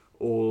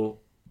 or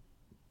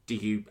do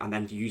you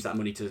use that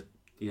money to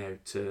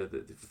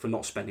for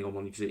not spending on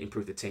Molineux to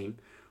improve the team,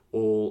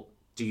 or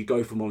do you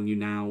go for Molineux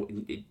now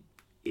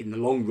in the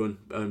long run,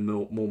 earn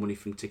more money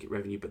from ticket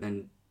revenue, but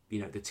then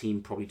the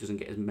team probably doesn't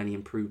get as many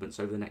improvements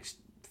over the next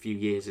few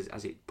years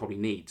as it probably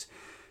needs.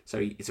 So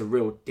it's a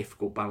real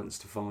difficult balance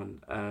to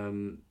find,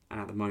 and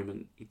at the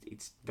moment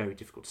it's very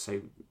difficult to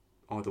say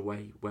either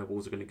way where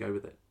Wolves are going to go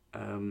with it.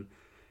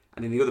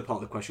 And then the other part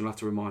of the question, you'll have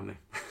to remind me.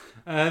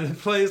 The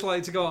players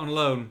like to go out on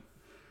loan.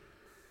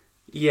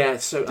 Yeah,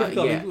 so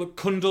look,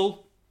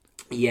 Kundal.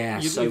 Yeah,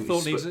 you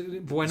thought he's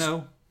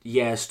Bueno.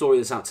 Yeah, a story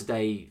that's out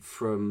today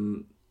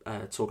from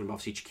talking about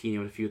obviously Chiquinho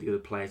and a few of the other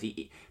players.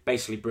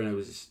 Basically, Bruno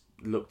has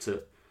looked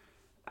at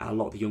a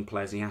lot of the young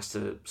players, and he has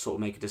to sort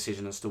of make a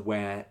decision as to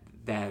where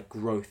their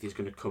growth is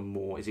going to come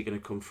more. Is it going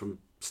to come from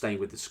staying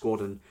with the squad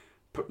and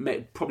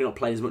probably not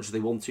playing as much as they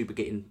want to, but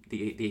getting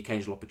the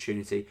occasional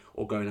opportunity,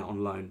 or going out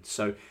on loan?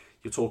 So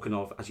you're talking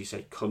of, as you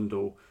say,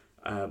 Kundal.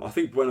 I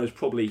think Bueno's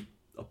probably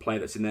a player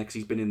that's in there because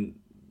he's been in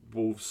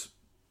Wolves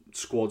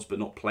squads but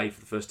not played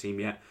for the first team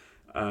yet,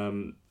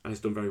 and has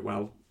done very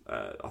well.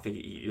 I think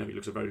he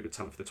looks a very good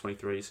talent for the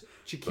 23s.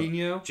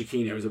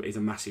 Chiquinho is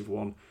a massive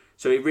one.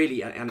 So it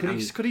really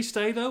could he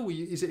stay though?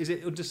 Is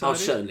it undecided? Oh,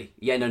 certainly.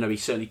 Yeah, no, he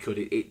certainly could.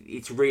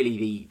 It's really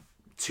the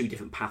 2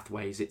 different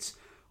pathways. It's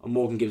a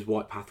Morgan Gibbs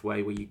White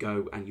pathway where you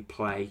go and you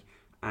play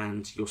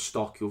and your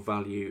stock, your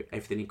value,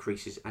 everything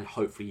increases, and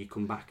hopefully you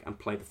come back and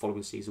play the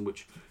following season,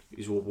 which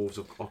is what Wolves,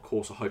 of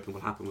course, are hoping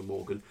will happen with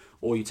Morgan.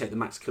 Or you take the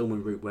Max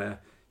Kilman route, where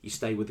you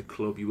stay with the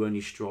club, you earn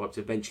your stripes,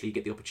 eventually you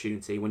get the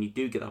opportunity. When you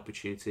do get the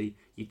opportunity,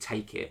 you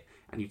take it,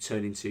 and you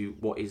turn into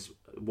what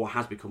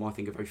has become, I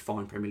think, a very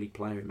fine Premier League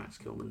player in Max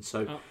Kilman.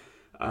 So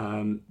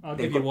I'll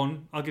give you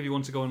one. I'll give you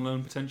one to go on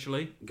loan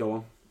potentially. Go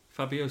on.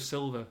 Fabio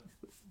Silva.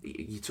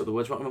 You took the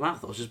words right out of my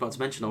mouth. I was just about to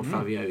mention old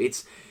Fabio.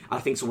 I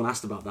think someone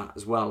asked about that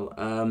as well.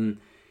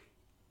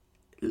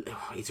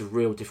 It's a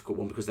real difficult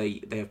one because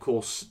they of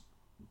course,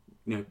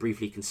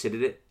 briefly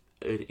considered it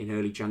in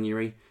early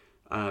January.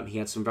 He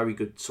had some very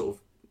good sort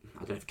of, I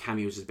don't know if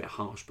cameos is a bit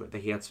harsh, but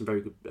he had some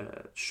very good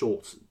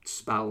short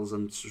spells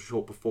and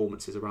short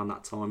performances around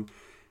that time,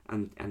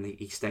 and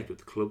he stayed with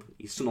the club.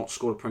 He's still not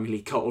scored a Premier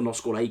League goal, or not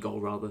scored a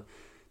goal rather,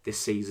 this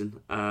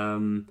season.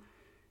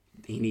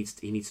 He needs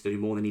to do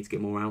more. They need to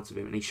get more out of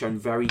him, and he's shown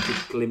very good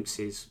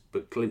glimpses,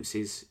 but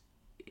glimpses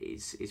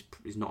is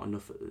not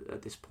enough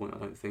at this point, I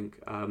don't think.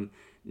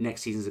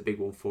 Next season's a big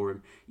one for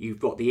him. You've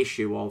got the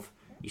issue of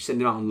you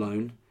send him out on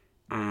loan,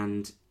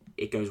 and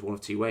it goes one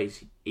of two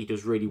ways. He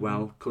does really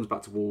well, comes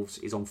back to Wolves,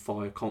 is on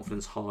fire,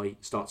 confidence high,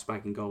 starts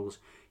bagging goals.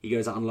 He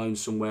goes out on loan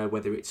somewhere,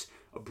 whether it's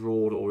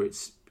abroad or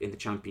it's in the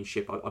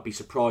Championship. I'd be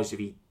surprised if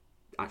he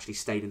actually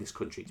stayed in this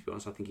country, to be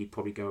honest. I think he'd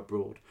probably go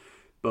abroad.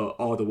 But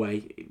either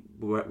way,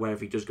 wherever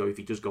he does go, if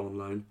he does go on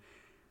loan,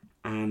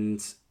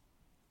 and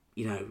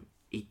he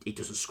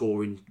doesn't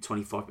score in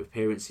 25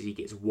 appearances, he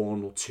gets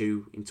 1 or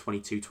 2 in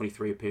 22,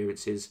 23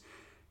 appearances,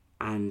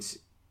 and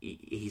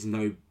he's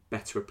no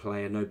better a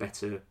player, no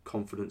better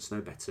confidence,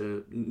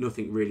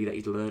 nothing really that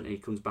he's learned, and he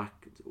comes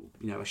back,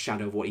 a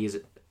shadow of what he is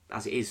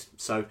as it is.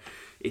 So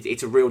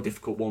it's a real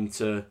difficult one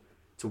to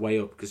weigh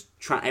up, because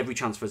every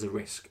transfer is a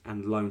risk,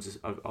 and loans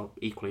are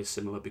equally as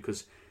similar,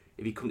 because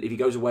if he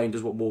goes away and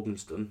does what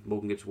Morgan's done,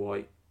 Morgan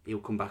Gibbs-White, he'll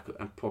come back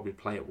and probably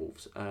play at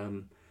Wolves.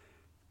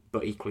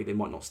 But equally, they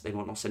might not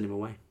send him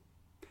away.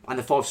 And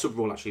the 5 sub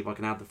rule, actually, if I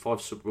can add, the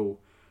 5 sub rule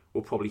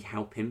will probably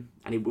help him,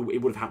 and it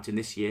would have helped him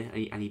this year,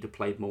 and he'd have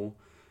played more.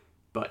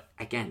 But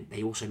again,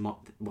 they also might.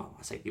 Well,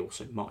 I say they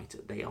also might.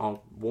 They are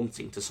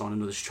wanting to sign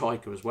another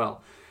striker as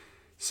well.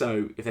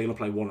 So if they're going to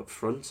play one up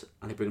front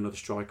and they bring another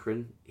striker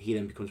in, he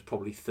then becomes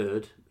probably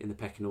 3rd in the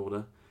pecking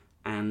order,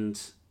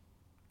 and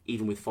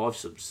even with 5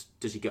 subs,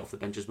 does he get off the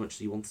bench as much as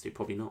he wants to?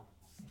 Probably not.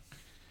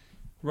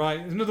 Right,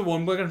 there's another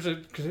one. We're going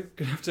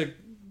to have to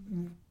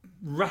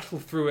rattle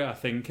through it, I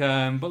think.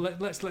 But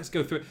let's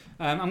go through it.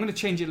 I'm going to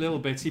change it a little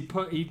bit.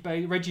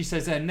 Reggie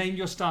says, name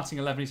your starting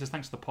 11. He says,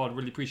 thanks to the pod.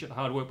 Really appreciate the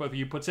hard work both of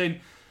you put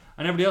in.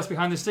 And everybody else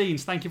behind the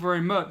scenes, thank you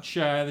very much.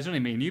 There's only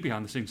me and you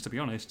behind the scenes, to be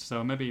honest.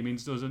 So maybe it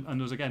means us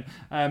and us again.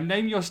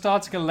 Name your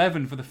starting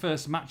 11 for the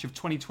first match of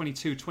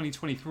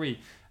 2022-2023.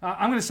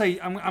 I'm going to say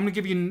I'm going to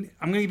give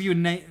you a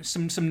name,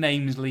 some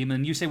names, Liam,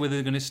 and you say whether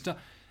they're going to start.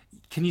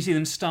 Can you see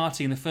them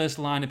starting in the first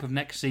lineup of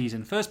next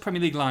season? First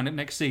Premier League lineup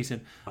next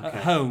season. Okay.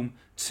 At home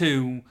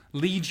to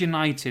Leeds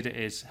United it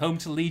is. Home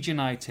to Leeds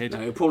United.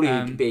 No, it'll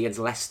probably be against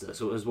Leicester,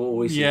 so as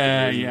always.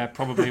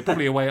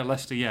 Probably away at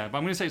Leicester, yeah. But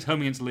I'm going to say it's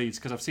home against Leeds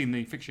because I've seen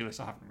the fixture list.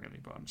 I haven't really,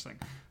 but I'm just saying.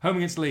 Home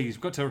against Leeds.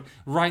 We've got to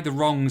right the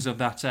wrongs of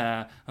that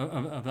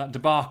of that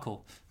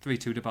debacle.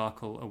 3-2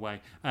 debacle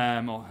away.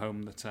 Or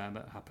home that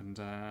happened.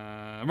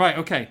 Right,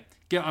 okay.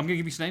 I'm going to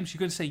give you some names. You're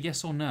going to say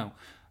yes or no.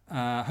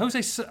 I'm going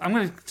to say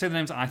the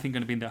names that I think are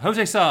going to be in there.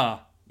 Jose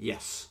Sarr.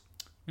 Yes.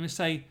 I'm going to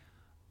say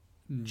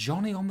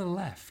Johnny on the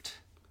left.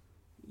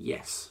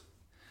 Yes.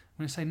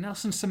 I'm going to say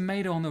Nelson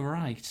Semedo on the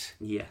right.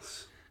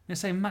 Yes. I'm going to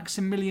say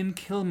Maximilian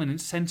Kilman at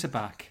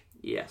centre-back.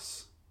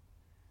 Yes.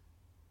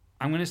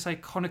 I'm going to say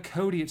Conor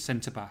Cody at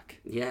centre-back.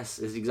 Yes,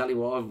 it's exactly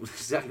what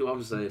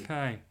I'm saying.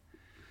 Okay.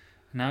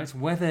 Now it's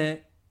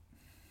whether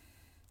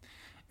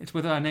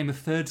I name a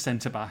third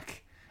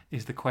centre-back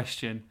is the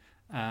question.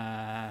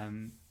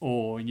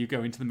 Or you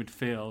go into the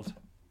midfield.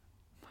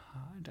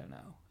 I don't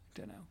know.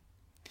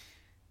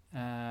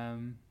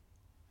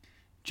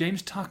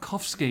 James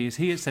Tarkowski, is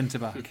he at centre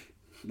back?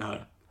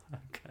 No.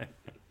 Okay.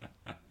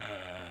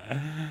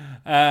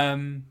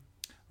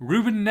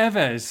 Ruben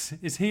Neves,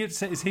 is he at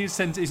centre? He's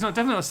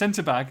definitely not a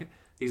centre back.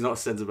 He's not a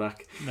centre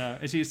back. No.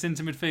 Is he at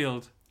centre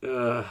midfield?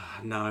 No.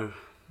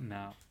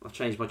 No. I've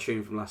changed my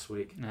tune from last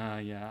week.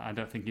 Yeah, I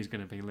don't think he's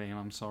going to be, Liam.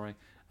 I'm sorry.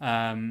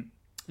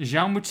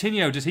 João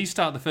Moutinho, does he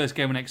start the first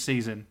game of next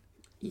season?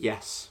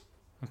 Yes.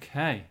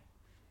 Okay.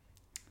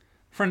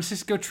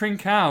 Francisco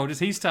Trincao, does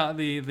he start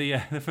the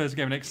first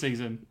game of next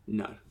season?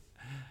 No.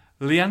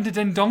 Leander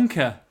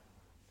Dendoncker?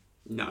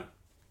 No.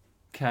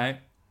 Okay.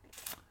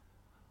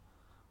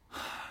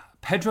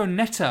 Pedro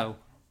Neto?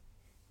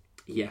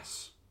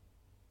 Yes.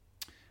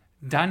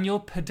 Daniel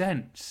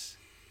Pedence?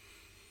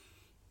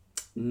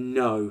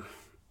 No.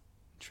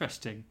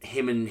 Interesting.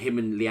 Him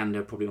and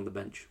Leander probably on the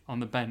bench. On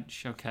the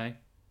bench, okay.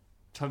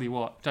 Tell you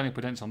what, Daniel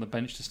Pedence on the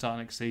bench to start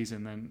next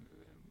season, then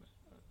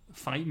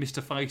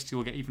Mr. Feisty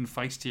will get even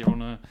feistier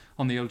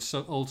on the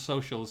old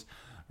socials.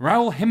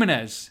 Raul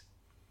Jimenez.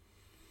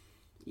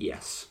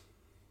 Yes.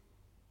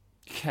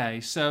 Okay,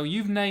 so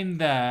you've named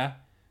there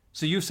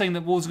So you're saying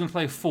that Wolves are going to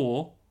play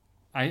 4,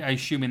 I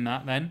assume in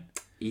that then?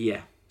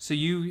 Yeah. So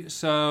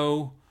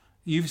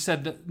you've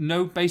said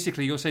that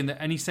basically you're saying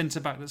that any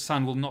centre-back that's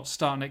signed will not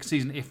start next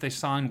season if they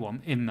sign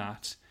one in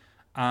that.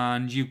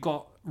 And you've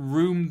got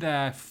room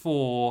there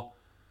for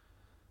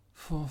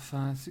 4,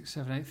 5, 6,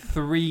 7, 8,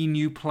 3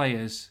 new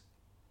players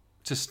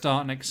to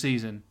start next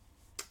season.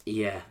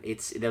 Yeah,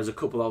 there was a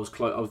couple I was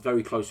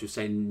very close with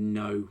saying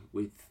no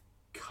with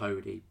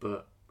Cody,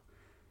 but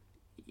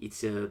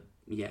it's a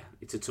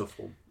tough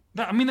one.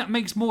 That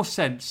makes more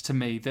sense to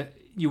me that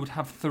you would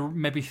have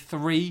maybe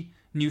 3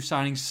 new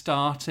signings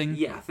starting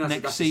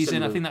next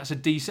season. I think that's a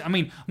decent.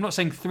 I'm not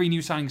saying 3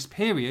 new signings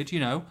period.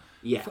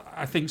 Yeah.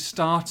 I think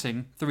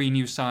starting 3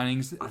 new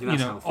signings.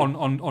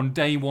 On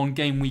day 1,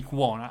 game week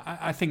 1.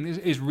 I think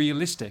is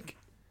realistic.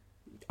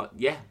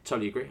 Yeah,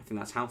 totally agree. I think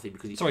that's healthy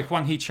because Sorry,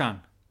 Hwang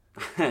Hee-chan.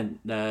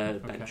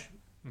 Bench.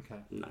 Okay.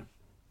 No,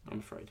 I'm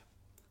afraid.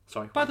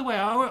 Sorry. By the way,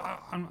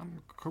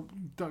 I'm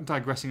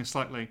digressing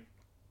slightly.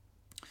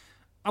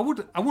 I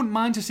wouldn't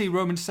mind to see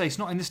Roman Stace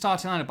not in the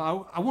starting lineup,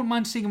 but I wouldn't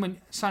mind seeing him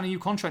sign a new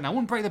contract. Now, I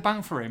wouldn't break the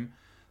bank for him,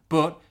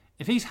 but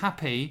if he's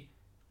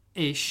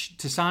happy-ish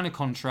to sign a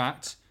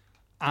contract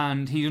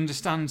and he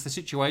understands the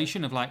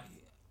situation of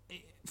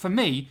for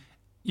me,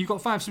 you've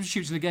got 5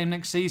 substitutes in the game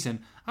next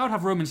season. I would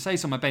have Roman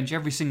Stace on my bench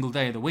every single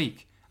day of the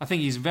week. I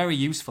think he's very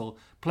useful.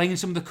 Playing in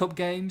some of the cup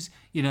games,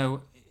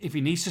 if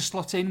he needs to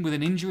slot in with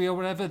an injury or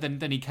whatever,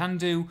 then he can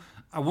do.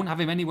 I wouldn't have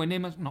him anywhere near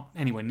not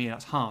anywhere near,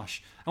 that's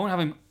harsh. I wouldn't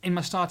have him in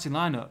my starting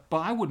lineup, but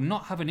I would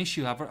not have an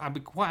issue. I'd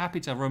be quite happy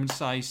to have Roman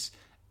Stace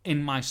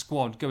in my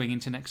squad going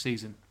into next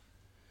season.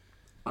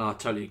 I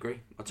totally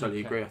agree. I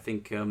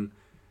think I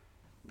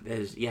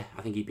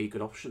think he'd be a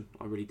good option.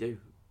 I really do.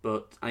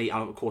 But I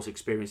of course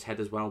experienced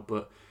head as well.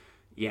 But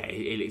yeah,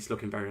 it's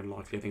looking very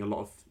unlikely. I think a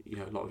lot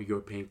of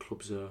European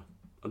clubs are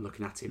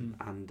looking at him,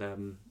 and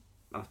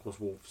of course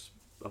Wolves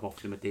have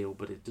offered him a deal,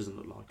 but it doesn't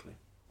look likely.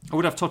 I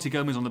would have Totti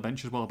Gomez on the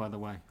bench as well, by the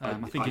way. I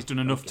think he's done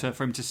enough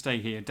for him to stay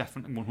here,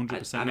 definitely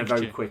 100%. And a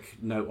very quick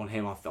note on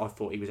him, I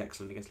thought he was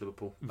excellent against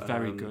Liverpool.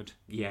 Very good.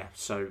 Yeah,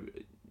 so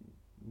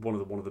one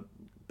of the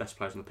best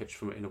players on the pitch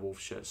in a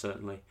Wolves shirt,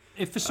 certainly.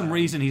 If for some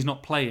reason he's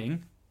not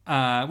playing,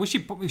 which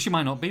he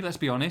might not be, let's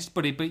be honest,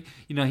 but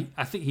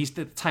I think he's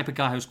the type of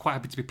guy who's quite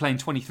happy to be playing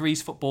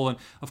 23s football, and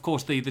of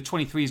course the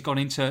 23s gone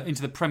into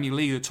the Premier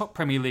League, the top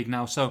Premier League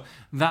now, so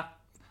that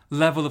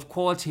level of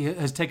quality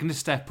has taken a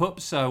step up.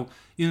 So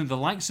the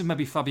likes of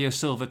maybe Fabio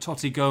Silva,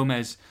 Totti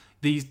Gomez,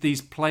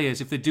 these players,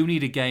 if they do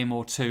need a game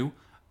or two,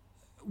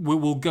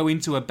 will go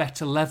into a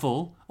better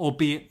level,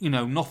 albeit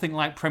nothing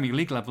like Premier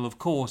League level, of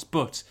course,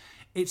 but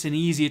it's an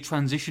easier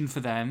transition for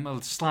them,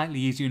 a slightly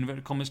easier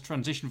inverted commas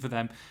transition for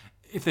them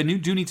if they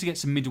do need to get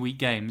some midweek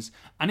games.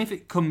 And if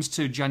it comes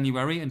to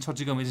January and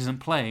Totti Gomez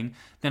isn't playing,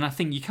 then I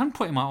think you can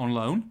put him out on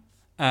loan.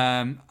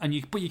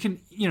 But you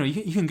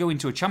can go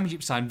into a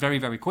championship side very,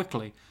 very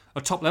quickly, a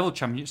top level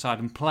championship side,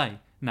 and play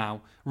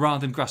now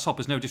rather than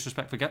grasshoppers. No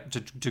disrespect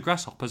to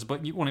grasshoppers,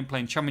 but you want him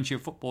playing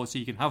championship football so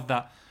you can have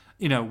that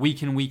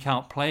week in, week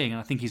out playing,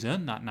 and I think he's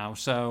earned that now.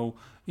 So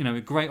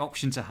a great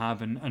option to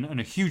have, and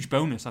a huge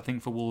bonus I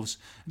think for Wolves.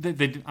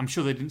 I'm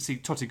sure they didn't see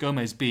Totti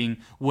Gomez being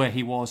where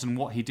he was and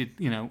what he did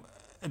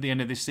at the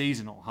end of this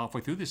season or halfway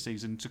through this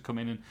season to come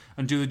in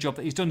and do the job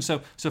that he's done.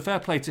 So fair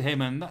play to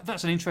him, and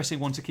that's an interesting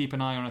one to keep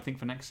an eye on, I think,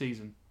 for next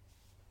season.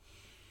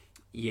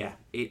 Yeah,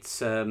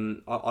 it's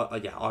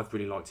I've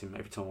really liked him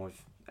every time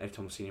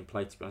I've seen him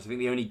play. To be honest, I think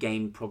the only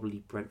game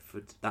probably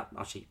Brentford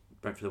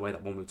the way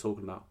that one we were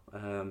talking about,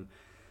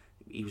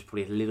 he was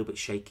probably a little bit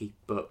shaky,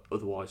 but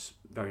otherwise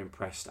very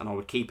impressed. And I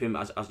would keep him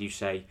as you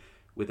say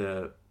with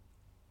an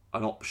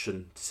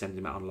option to send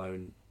him out on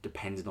loan,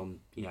 depending on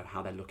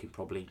how they're looking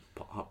probably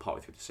partway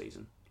through the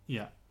season.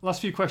 Yeah.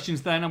 Last few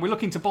questions then, and we're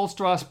looking to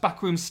bolster our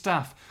backroom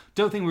staff.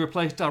 Don't think we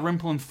replaced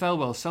Dalrymple and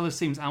Thelwell. Sellers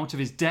seems out of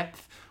his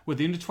depth. With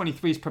the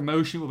under-23's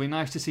promotion, it will be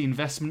nice to see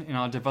investment in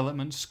our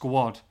development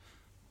squad.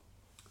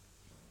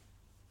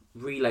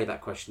 Relay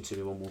that question to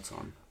me one more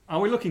time. Are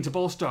we looking to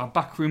bolster our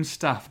backroom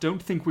staff?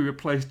 Don't think we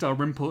replaced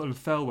Dalrymple and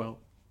Thelwell.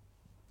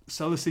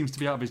 Sellers seems to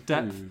be out of his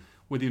depth.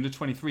 With the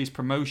under-23's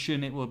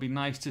promotion, it will be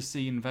nice to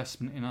see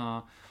investment in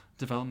our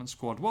development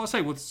squad. What I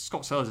say with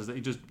Scott Sellers is that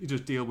he does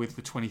deal with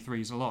the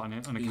 23s a lot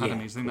and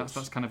academies. I think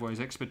that's kind of where his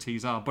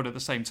expertise are. But at the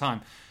same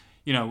time,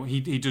 he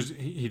does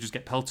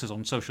get pelters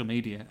on social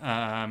media.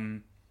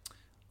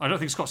 I don't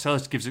think Scott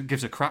Sellers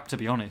gives a crap, to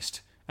be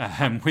honest.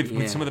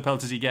 With some of the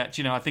pelters he gets,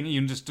 I think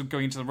you're just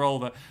going into the role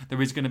that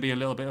there is going to be a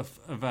little bit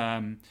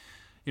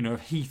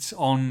of heat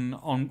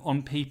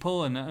on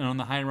people and on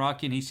the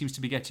hierarchy, and he seems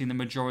to be getting the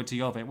majority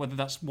of it. Whether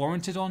that's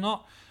warranted or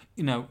not,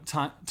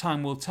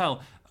 time will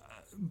tell.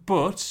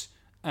 But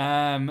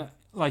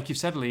like you've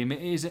said, Liam,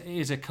 it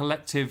is a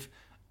collective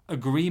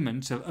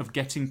agreement of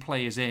getting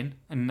players in,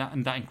 and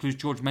that includes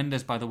George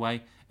Mendes, by the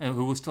way,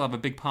 who will still have a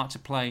big part to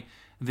play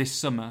this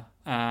summer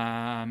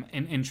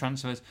in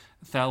transfers.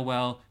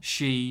 Thelwell,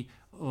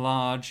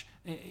 Large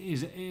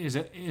is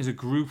a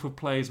group of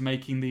players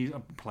making these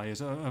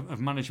of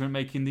management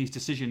making these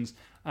decisions.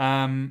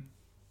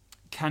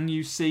 Can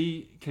you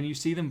see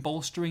them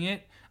bolstering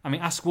it? I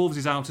mean, Ask Wolves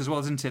is out as well,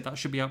 isn't it? That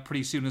should be out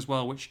pretty soon as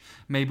well, which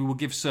maybe will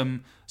give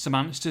some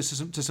answers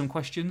to some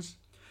questions.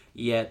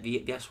 Yeah,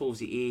 the Ask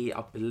Wolves,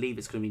 I believe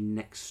it's going to be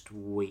next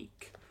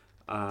week.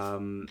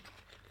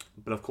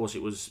 But of course,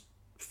 it was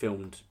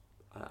filmed,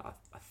 I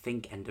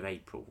think, end of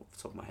April, off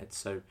the top of my head.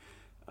 So,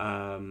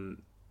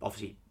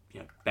 obviously,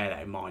 bear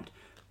that in mind.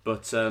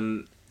 But I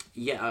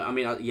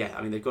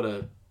mean, they've got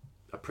a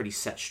pretty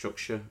set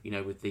structure,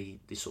 with the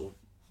sort of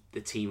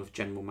the team of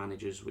general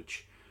managers,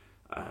 which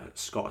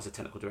Scott as a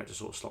technical director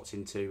sort of slots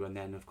into, and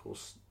then of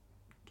course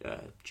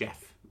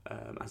Jeff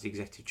as the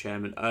executive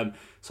chairman.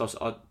 So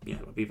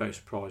I'd be very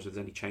surprised if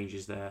there's any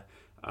changes there.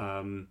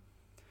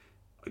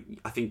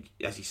 I think,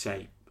 as you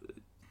say,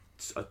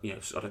 I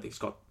don't think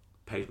Scott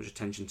pays much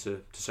attention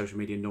to social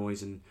media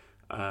noise, and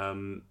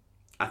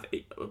I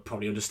think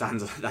probably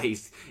understands that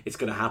it's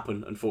going to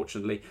happen.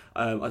 Unfortunately,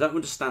 I don't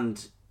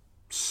understand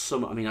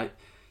some. I mean,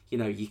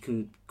 you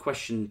can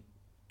question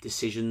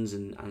decisions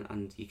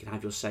and you can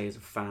have your say as a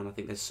fan. I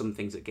think there's some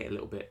things that get a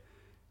little bit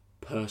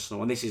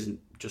personal, and this isn't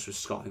just with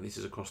Scott. I think this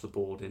is across the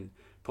board, and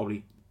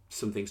probably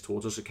some things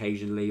towards us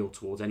occasionally, or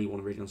towards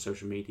anyone reading on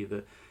social media,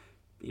 that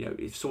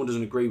if someone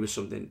doesn't agree with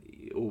something,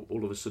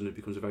 all of a sudden it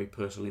becomes a very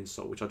personal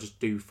insult, which I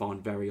just do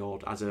find very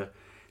odd.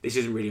 This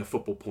isn't really a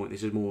football point.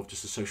 This is more of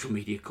just a social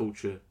media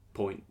culture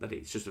point, that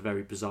it's just a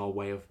very bizarre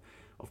way of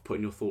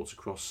putting your thoughts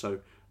across. So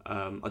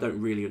I don't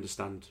really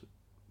understand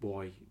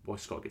why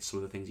Scott gets some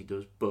of the things he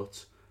does,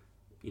 but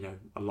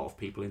a lot of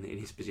people in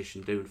his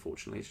position do.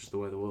 Unfortunately, it's just the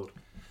way of the world.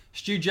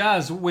 Stu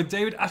Jazz, with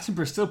David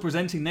Attenborough still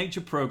presenting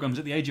nature programmes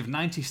at the age of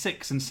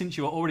 96, and since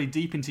you are already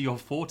deep into your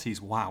 40s,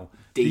 wow,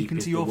 deep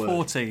into your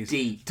 40s,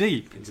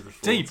 deep into the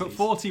 40s, deep at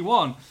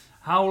 41.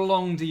 How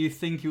long do you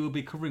think you will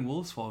be covering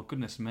Wolves for?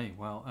 Goodness me.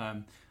 Well,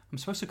 I'm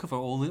supposed to cover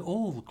all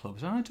the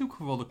clubs, and I do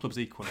cover all the clubs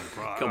equally.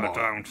 Come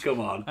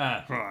on.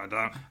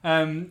 I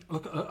don't.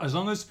 Look, as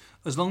long as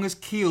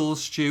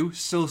Kiehl's, Stu,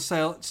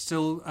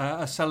 still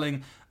are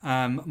selling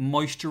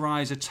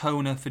moisturiser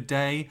toner for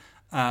day,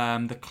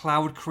 the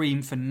cloud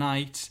cream for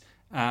night,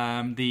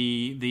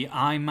 the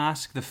eye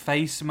mask, the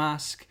face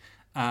mask,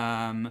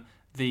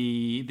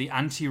 the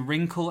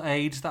anti-wrinkle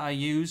aids that I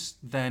use,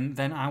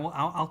 then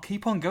I'll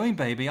keep on going,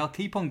 baby. I'll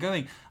keep on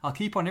going. I'll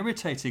keep on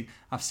irritating.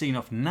 I've seen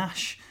off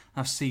Nash.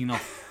 I've seen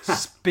off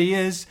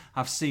Spears.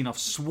 I've seen off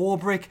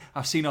Swarbrick.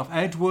 I've seen off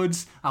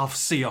Edwards. I'll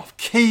see off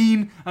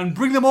Keane, and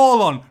bring them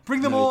all on.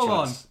 Bring them all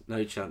on.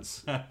 No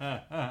chance.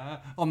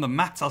 On the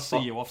mat, I'll see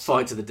you off.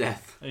 Fight to the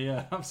death.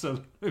 Yeah,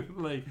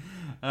 absolutely.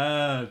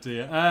 Oh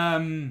dear.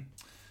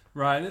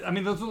 Right. I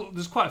mean,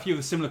 there's quite a few of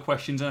the similar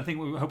questions, and I think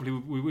hopefully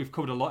we've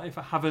covered a lot. If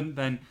I haven't,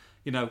 then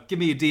give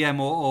me a DM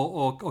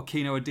or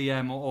Keno a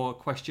DM or a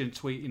question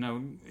tweet, in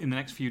the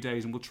next few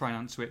days, and we'll try and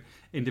answer it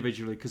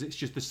individually, because it's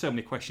just there's so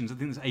many questions. I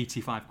think there's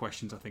 85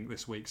 questions, I think,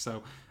 this week.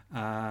 So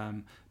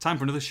time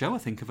for another show, I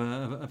think, of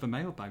a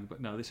mailbag. But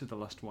no, this is the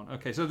last one.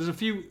 Okay, so there's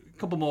a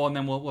couple more, and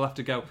then we'll have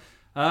to go.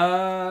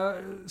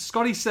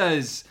 Scotty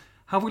says,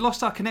 have we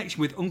lost our connection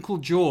with Uncle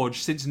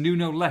George since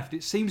Nuno left?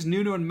 It seems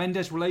Nuno and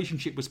Mendes'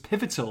 relationship was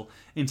pivotal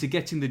into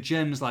getting the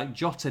gems like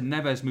Jota,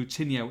 Neves,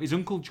 Moutinho. Is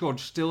Uncle George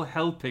still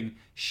helping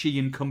She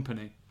and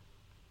company?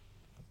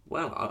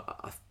 Well,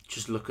 I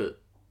just look at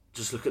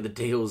the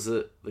deals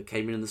that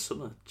came in the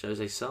summer.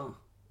 Jose Sarr,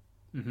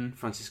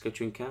 Francisco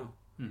Trincao.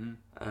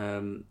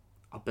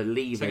 I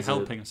believe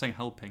I'm saying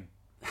helping.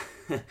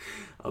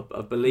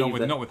 I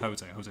believe not with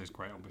Jose. Jose's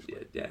great,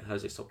 obviously. Yeah,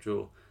 Jose's top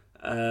drawer.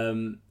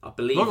 I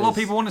believe a lot of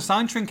people want to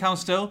sign Trincao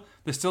still.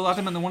 They're still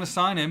adamant they want to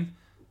sign him.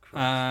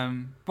 By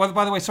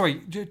the way, sorry,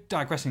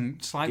 digressing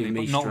slightly,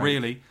 but not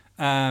really.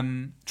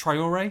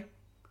 Traore,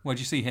 where do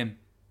you see him?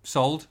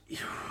 Sold?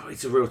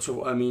 It's a real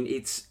trouble. I mean,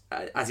 it's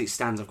as it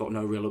stands, I've got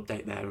no real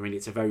update there. I mean,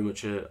 it's a very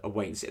much a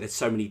wait and see. There's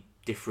so many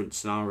different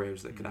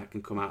scenarios that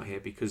can come out here,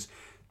 because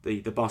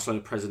the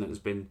Barcelona president has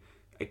been,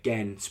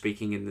 again,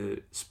 speaking in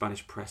the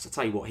Spanish press. I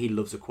tell you what, he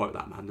loves a quote,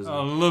 that man, doesn't he?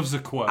 Loves a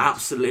quote.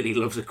 Absolutely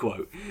loves a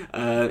quote.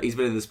 He's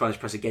been in the Spanish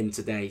press again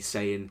today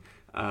saying,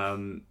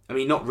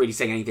 not really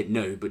saying anything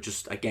new, but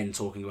just, again,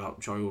 talking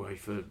about Traore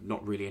for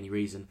not really any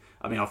reason.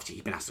 I mean, obviously,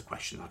 he's been asked a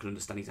question. I can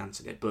understand he's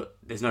answered it, but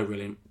there's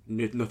nothing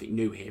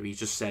new here. He's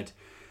just said,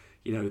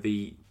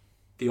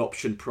 the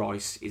option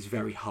price is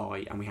very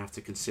high, and we have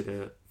to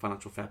consider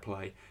financial fair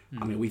play.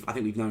 I mean, I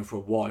think we've known for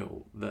a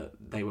while that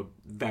they were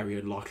very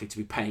unlikely to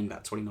be paying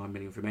that 29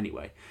 million for him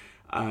anyway.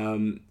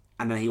 And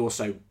then he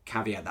also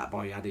caveated that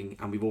by adding,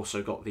 and we've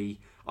also got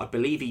I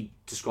believe he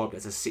described it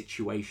as a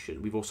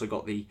situation. We've also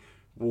got the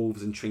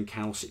Wolves and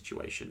Trincao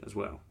situation as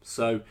well.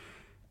 So,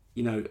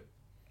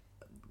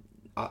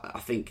 I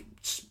think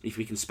if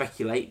we can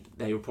speculate,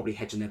 they were probably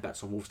hedging their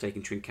bets on Wolves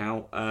taking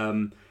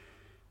Trincao.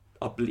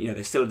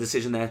 There's still a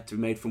decision there to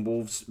be made from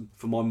Wolves.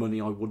 For my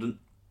money, I wouldn't.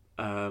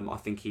 I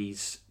think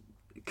he's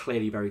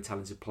clearly a very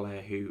talented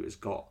player who has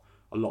got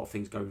a lot of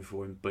things going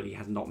for him, but he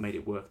has not made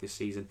it work this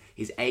season.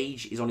 His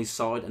age is on his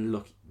side, and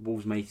look,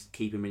 Wolves may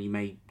keep him and he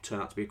may turn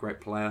out to be a great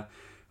player.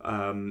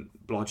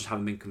 but I just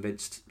haven't been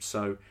convinced.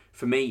 So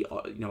for me,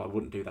 I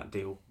wouldn't do that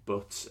deal.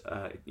 But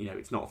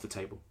it's not off the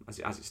table as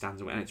it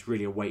stands, and it's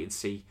really a wait and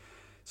see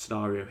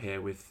scenario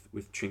here with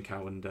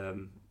Trincao and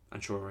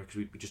Traore, because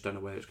we just don't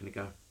know where it's going to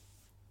go.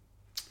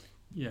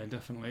 Yeah,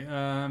 definitely.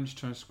 I'm just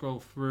trying to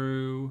scroll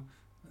through.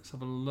 Let's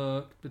have a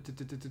look. I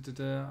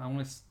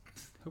want to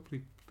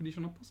hopefully finish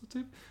on a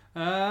positive.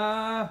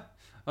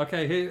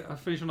 Okay, here I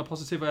finish on a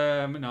positive.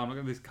 No, I'm not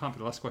going. This can't be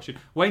the last question.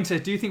 Wayne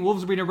says, "Do you think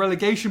Wolves will be in a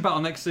relegation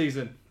battle next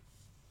season?"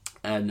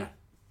 No.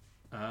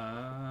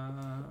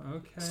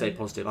 Okay. Stay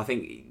positive. I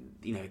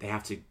think they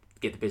have to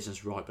get the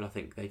business right, but I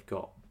think they've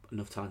got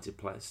enough talented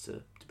players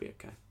to be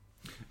okay.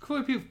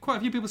 Quite a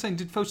few people saying,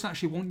 did Fosun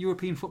actually want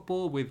European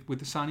football with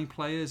the signing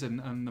players and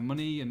the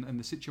money and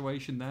the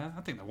situation there?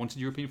 I think they wanted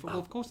European football.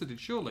 Of course they did,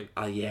 surely.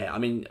 Yeah, I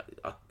mean,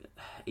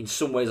 in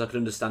some ways I can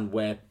understand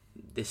where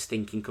this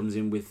thinking comes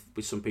in with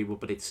some people,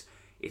 but it's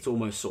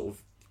almost sort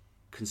of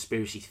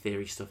conspiracy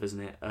theory stuff,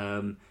 isn't it?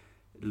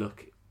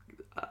 Look,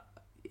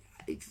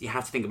 you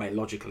have to think about it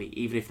logically.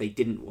 Even if they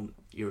didn't want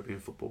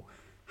European football,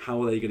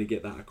 how are they going to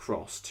get that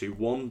across to,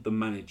 one, the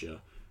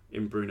manager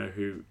in Bruno,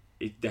 who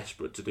is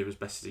desperate to do as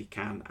best as he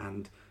can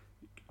and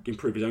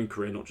improve his own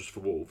career, not just for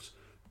Wolves.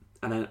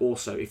 And then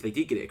also, if they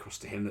did get it across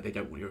to him that they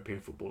don't want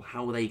European football,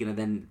 how are they going to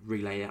then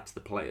relay that to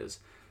the players?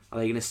 Are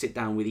they going to sit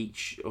down with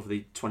each of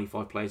the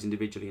 25 players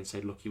individually and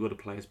say, look, you've got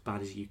to play as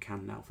bad as you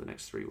can now for the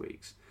next 3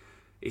 weeks?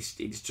 It's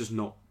just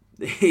not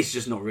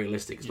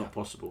realistic. It's not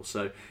possible.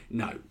 So,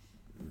 no,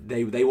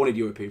 they wanted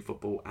European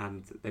football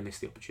and they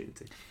missed the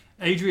opportunity.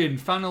 Adrian,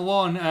 final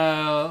one.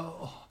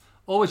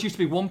 Always used to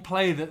be one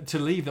player to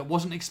leave that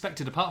wasn't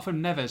expected, apart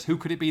from Neves. Who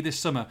could it be this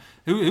summer?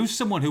 Who's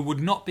someone who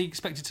would not be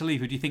expected to leave?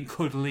 Who do you think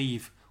could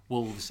leave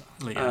Wolves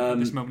at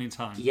this moment in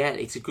time? Yeah,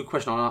 it's a good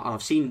question.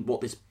 I've seen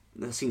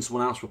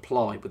someone else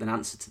reply with an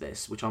answer to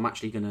this, which I'm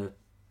actually going to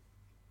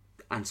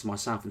answer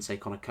myself and say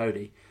Conor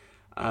Coady.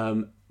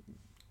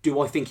 Do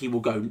I think he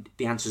will go?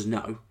 The answer is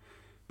no.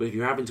 But if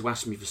you're having to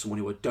ask me for someone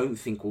who I don't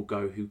think will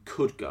go, who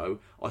could go,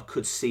 I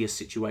could see a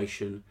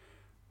situation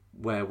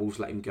where Wolves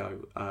let him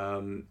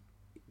go.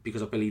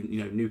 Because I believe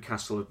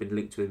Newcastle have been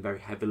linked to him very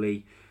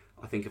heavily.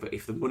 I think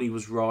if the money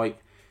was right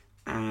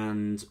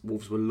and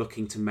Wolves were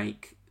looking to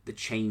make the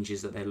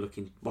changes that they're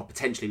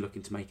potentially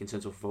looking to make in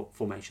terms of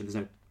formation, there's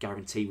no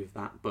guarantee with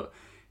that, but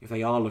if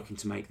they are looking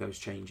to make those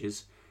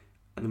changes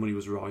and the money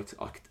was right,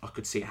 I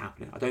could see it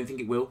happening. I don't think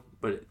it will,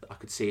 but I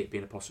could see it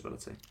being a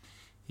possibility.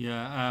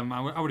 Yeah,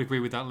 I would agree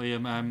with that,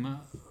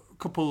 Liam.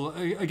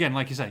 Again,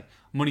 like you say,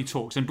 money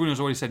talks, and Bruno's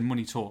already said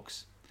money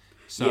talks.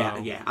 So,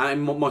 yeah.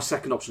 And my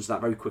second option to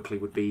that very quickly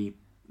would be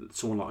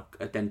someone like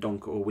a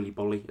Dendoncker or Willy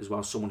Bolly as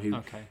well, someone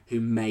who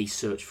may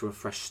search for a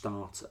fresh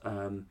start.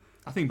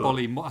 I think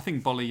Bolly.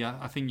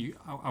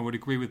 I would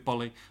agree with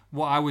Bolly.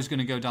 What I was going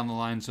to go down the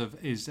lines of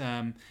is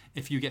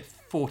if you get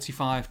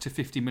 45 to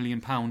 50 million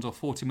pounds or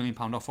 40 million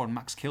pound offer on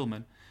Max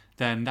Kilman,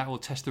 then that will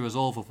test the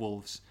resolve of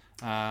Wolves.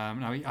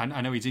 Now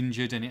I know he's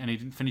injured and he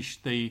didn't finish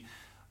the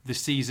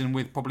season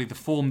with probably the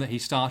form that he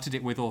started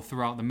it with or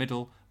throughout the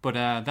middle. But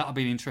that'll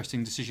be an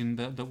interesting decision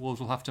that Wolves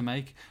will have to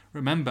make.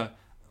 Remember,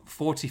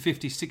 40,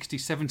 50, 60,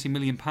 70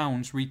 million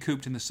pounds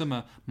recouped in the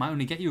summer might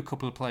only get you a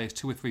couple of players,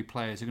 2 or 3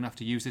 players. You're going to have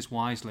to use this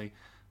wisely.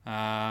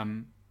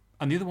 And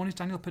the other one is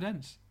Daniel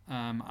Podence.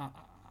 I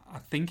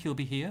think he'll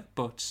be here,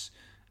 but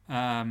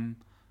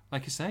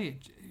like I say,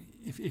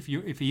 if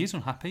he is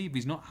unhappy, if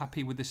he's not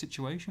happy with the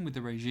situation, with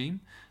the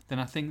regime, then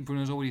I think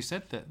Bruno's already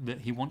said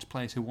that he wants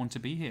players who want to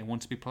be here,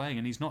 want to be playing,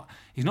 and he's not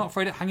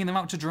afraid of hanging them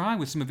out to dry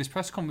with some of his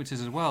press conferences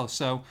as well.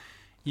 So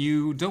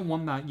you don't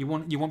want that. You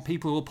want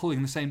people who are pulling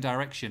in the same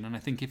direction, and I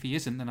think if he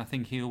isn't, then I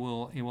think he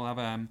will have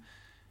I'm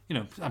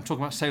talking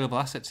about saleable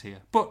assets here,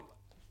 but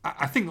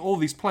I think all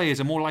these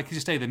players are more likely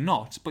to stay than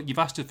not. But you've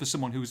asked us for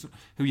someone who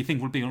you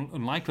think would be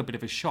unlikely, a bit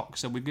of a shock.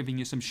 So we're giving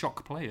you some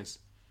shock players.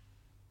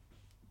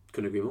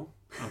 Couldn't agree more.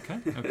 Okay.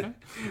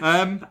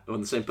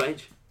 On the same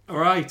page. All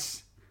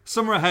right.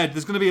 Summer ahead.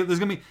 It's going to be a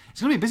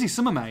busy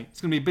summer, mate.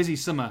 It's going to be a busy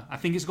summer. I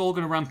think it's all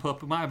going to ramp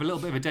up. We might have a little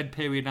bit of a dead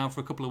period now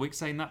for a couple of weeks.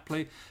 Saying that,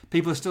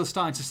 people are still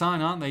starting to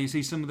sign, aren't they? You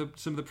see some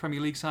of the Premier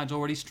League sides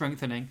already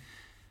strengthening.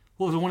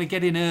 Wolves want to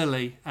get in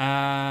early,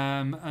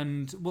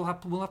 and we'll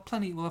have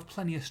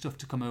plenty of stuff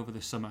to come over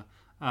this summer.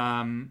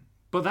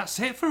 But that's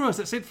it for us.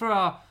 That's it for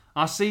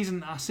our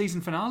season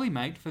finale,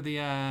 mate. For the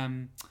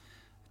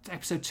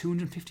episode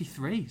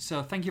 253.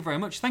 So thank you very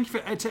much. Thank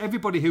you to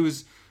everybody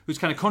who's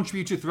kind of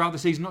contributed throughout the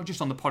season, not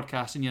just on the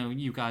podcast. And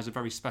you guys are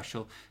very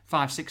special.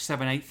 5, 6,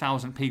 7,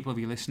 8,000 people of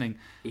you listening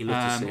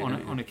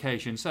on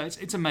occasion. So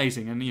it's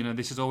amazing. And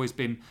this has always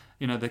been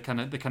the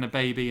kind of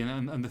baby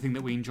and the thing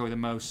that we enjoy the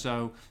most.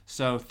 So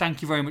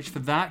thank you very much for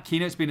that,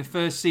 Keno. It's been a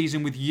first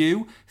season with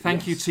you.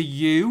 Thank you to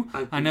you.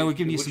 I know we're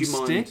giving you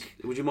some stick.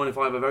 Would you mind if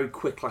I have a very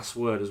quick last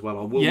word as well?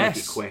 I will make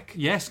it quick.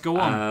 Yes, go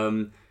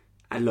on.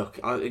 And look,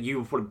 you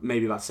were probably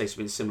maybe about to say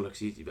something similar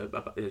because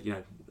you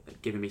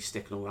giving me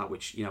stick and all that,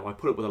 which I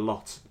put up with a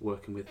lot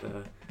working with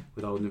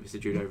old Mr.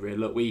 Jude over here.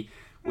 Look, we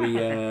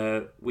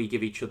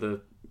give each other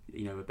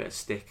a bit of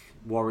stick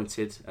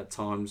warranted at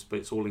times, but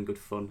it's all in good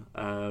fun.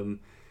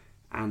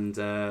 And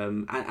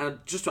I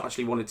just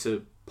actually wanted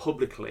to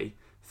publicly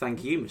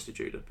thank you, Mr.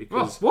 Judah,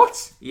 because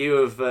what you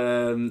have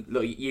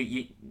look,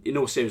 you in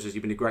all seriousness,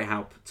 you've been a great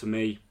help to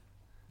me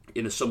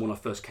in the summer when I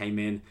first came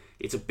in.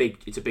 It's a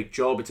big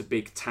job, it's a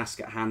big task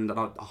at hand, and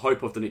I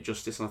hope I've done it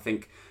justice. And I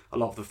think a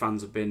lot of the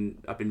fans have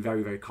been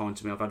very, very kind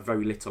to me. I've had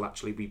very little,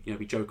 actually.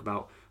 We joke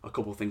about a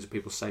couple of things that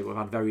people say, but I've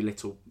had very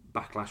little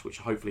backlash, which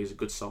hopefully is a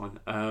good sign.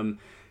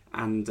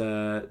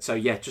 So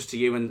yeah, just to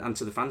you and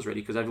to the fans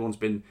really, because everyone's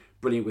been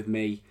brilliant with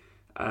me.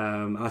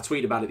 And I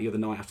tweeted about it the other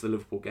night after the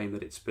Liverpool game,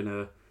 that it's been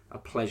a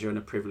pleasure and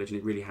a privilege, and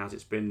it really has.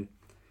 It's been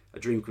a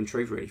dream come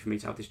true really for me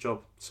to have this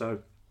job. So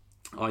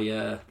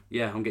I'm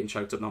getting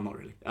choked up. No, I'm not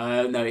really.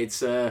 No,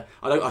 it's I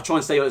try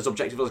and stay as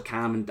objective as I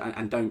can,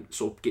 and don't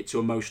sort of get too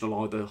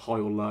emotional either high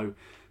or low.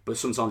 But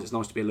sometimes it's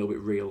nice to be a little bit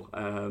real,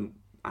 and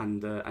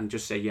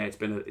just say it's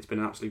been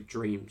an absolute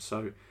dream.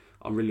 So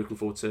I'm really looking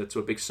forward to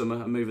a big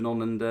summer and moving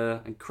on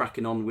and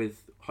cracking on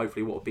with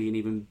hopefully what will be an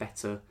even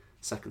better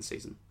second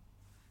season.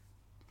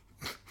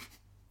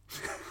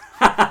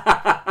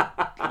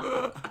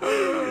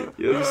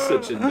 You're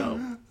such a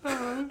knob.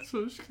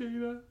 Such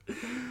Keena.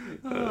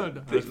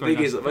 The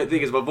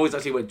thing is, my voice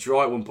actually went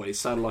dry at one point. It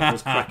sounded like I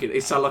was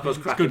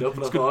cracking. Up.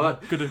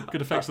 And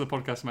good effects of the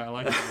podcast, mate. I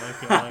like it.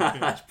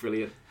 That's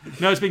brilliant.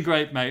 No, it's been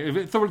great,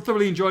 mate.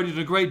 Thoroughly enjoyed it. You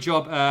did a great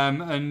job.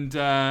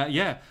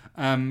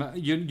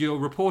 Your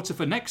reporter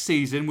for next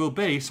season will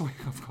be. Sorry,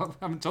 I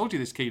haven't told you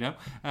this, Keno.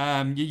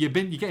 You're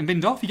getting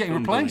binned off. You're getting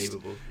replaced.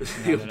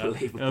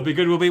 Unbelievable. It'll be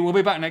good. We'll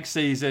be back next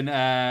season.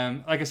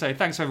 Like I say,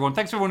 thanks everyone.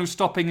 Thanks everyone who's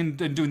stopping and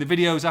doing the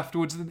videos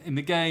afterwards in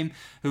the game.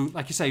 Who,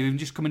 like you say, who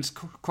just come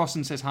across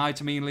and says hi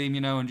to me and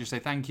Liam, and just say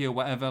thank you or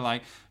whatever,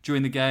 like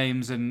during the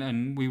games,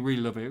 and we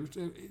really love it.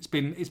 It's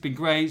been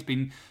great. It's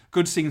been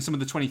good seeing some of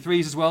the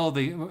 23s as well.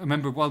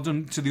 Remember, well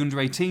done to the under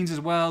 18s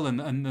as well,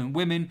 and the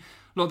women.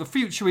 Look, the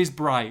future is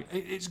bright.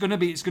 It's going to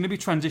be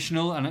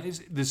transitional, and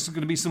there's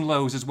going to be some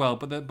lows as well.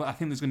 But I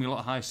think there's going to be a lot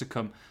of highs to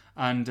come.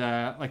 And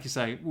like you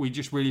say, we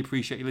just really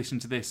appreciate you listening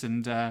to this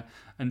and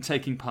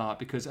taking part,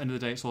 because at the end of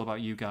the day, it's all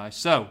about you guys.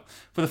 So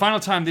for the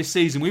final time this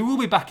season, we will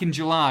be back in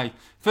July,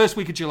 first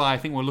week of July. I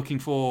think we're looking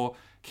for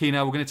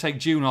Keno. We're going to take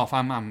June off.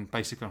 I'm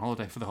basically on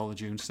holiday for the whole of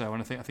June, so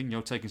and I think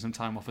you're taking some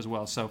time off as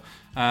well. So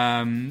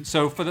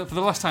for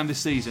the last time this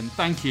season,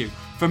 thank you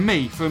from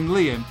me, from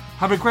Liam.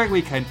 Have a great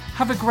weekend.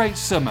 Have a great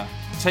summer.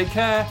 Take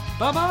care.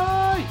 Bye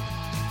bye.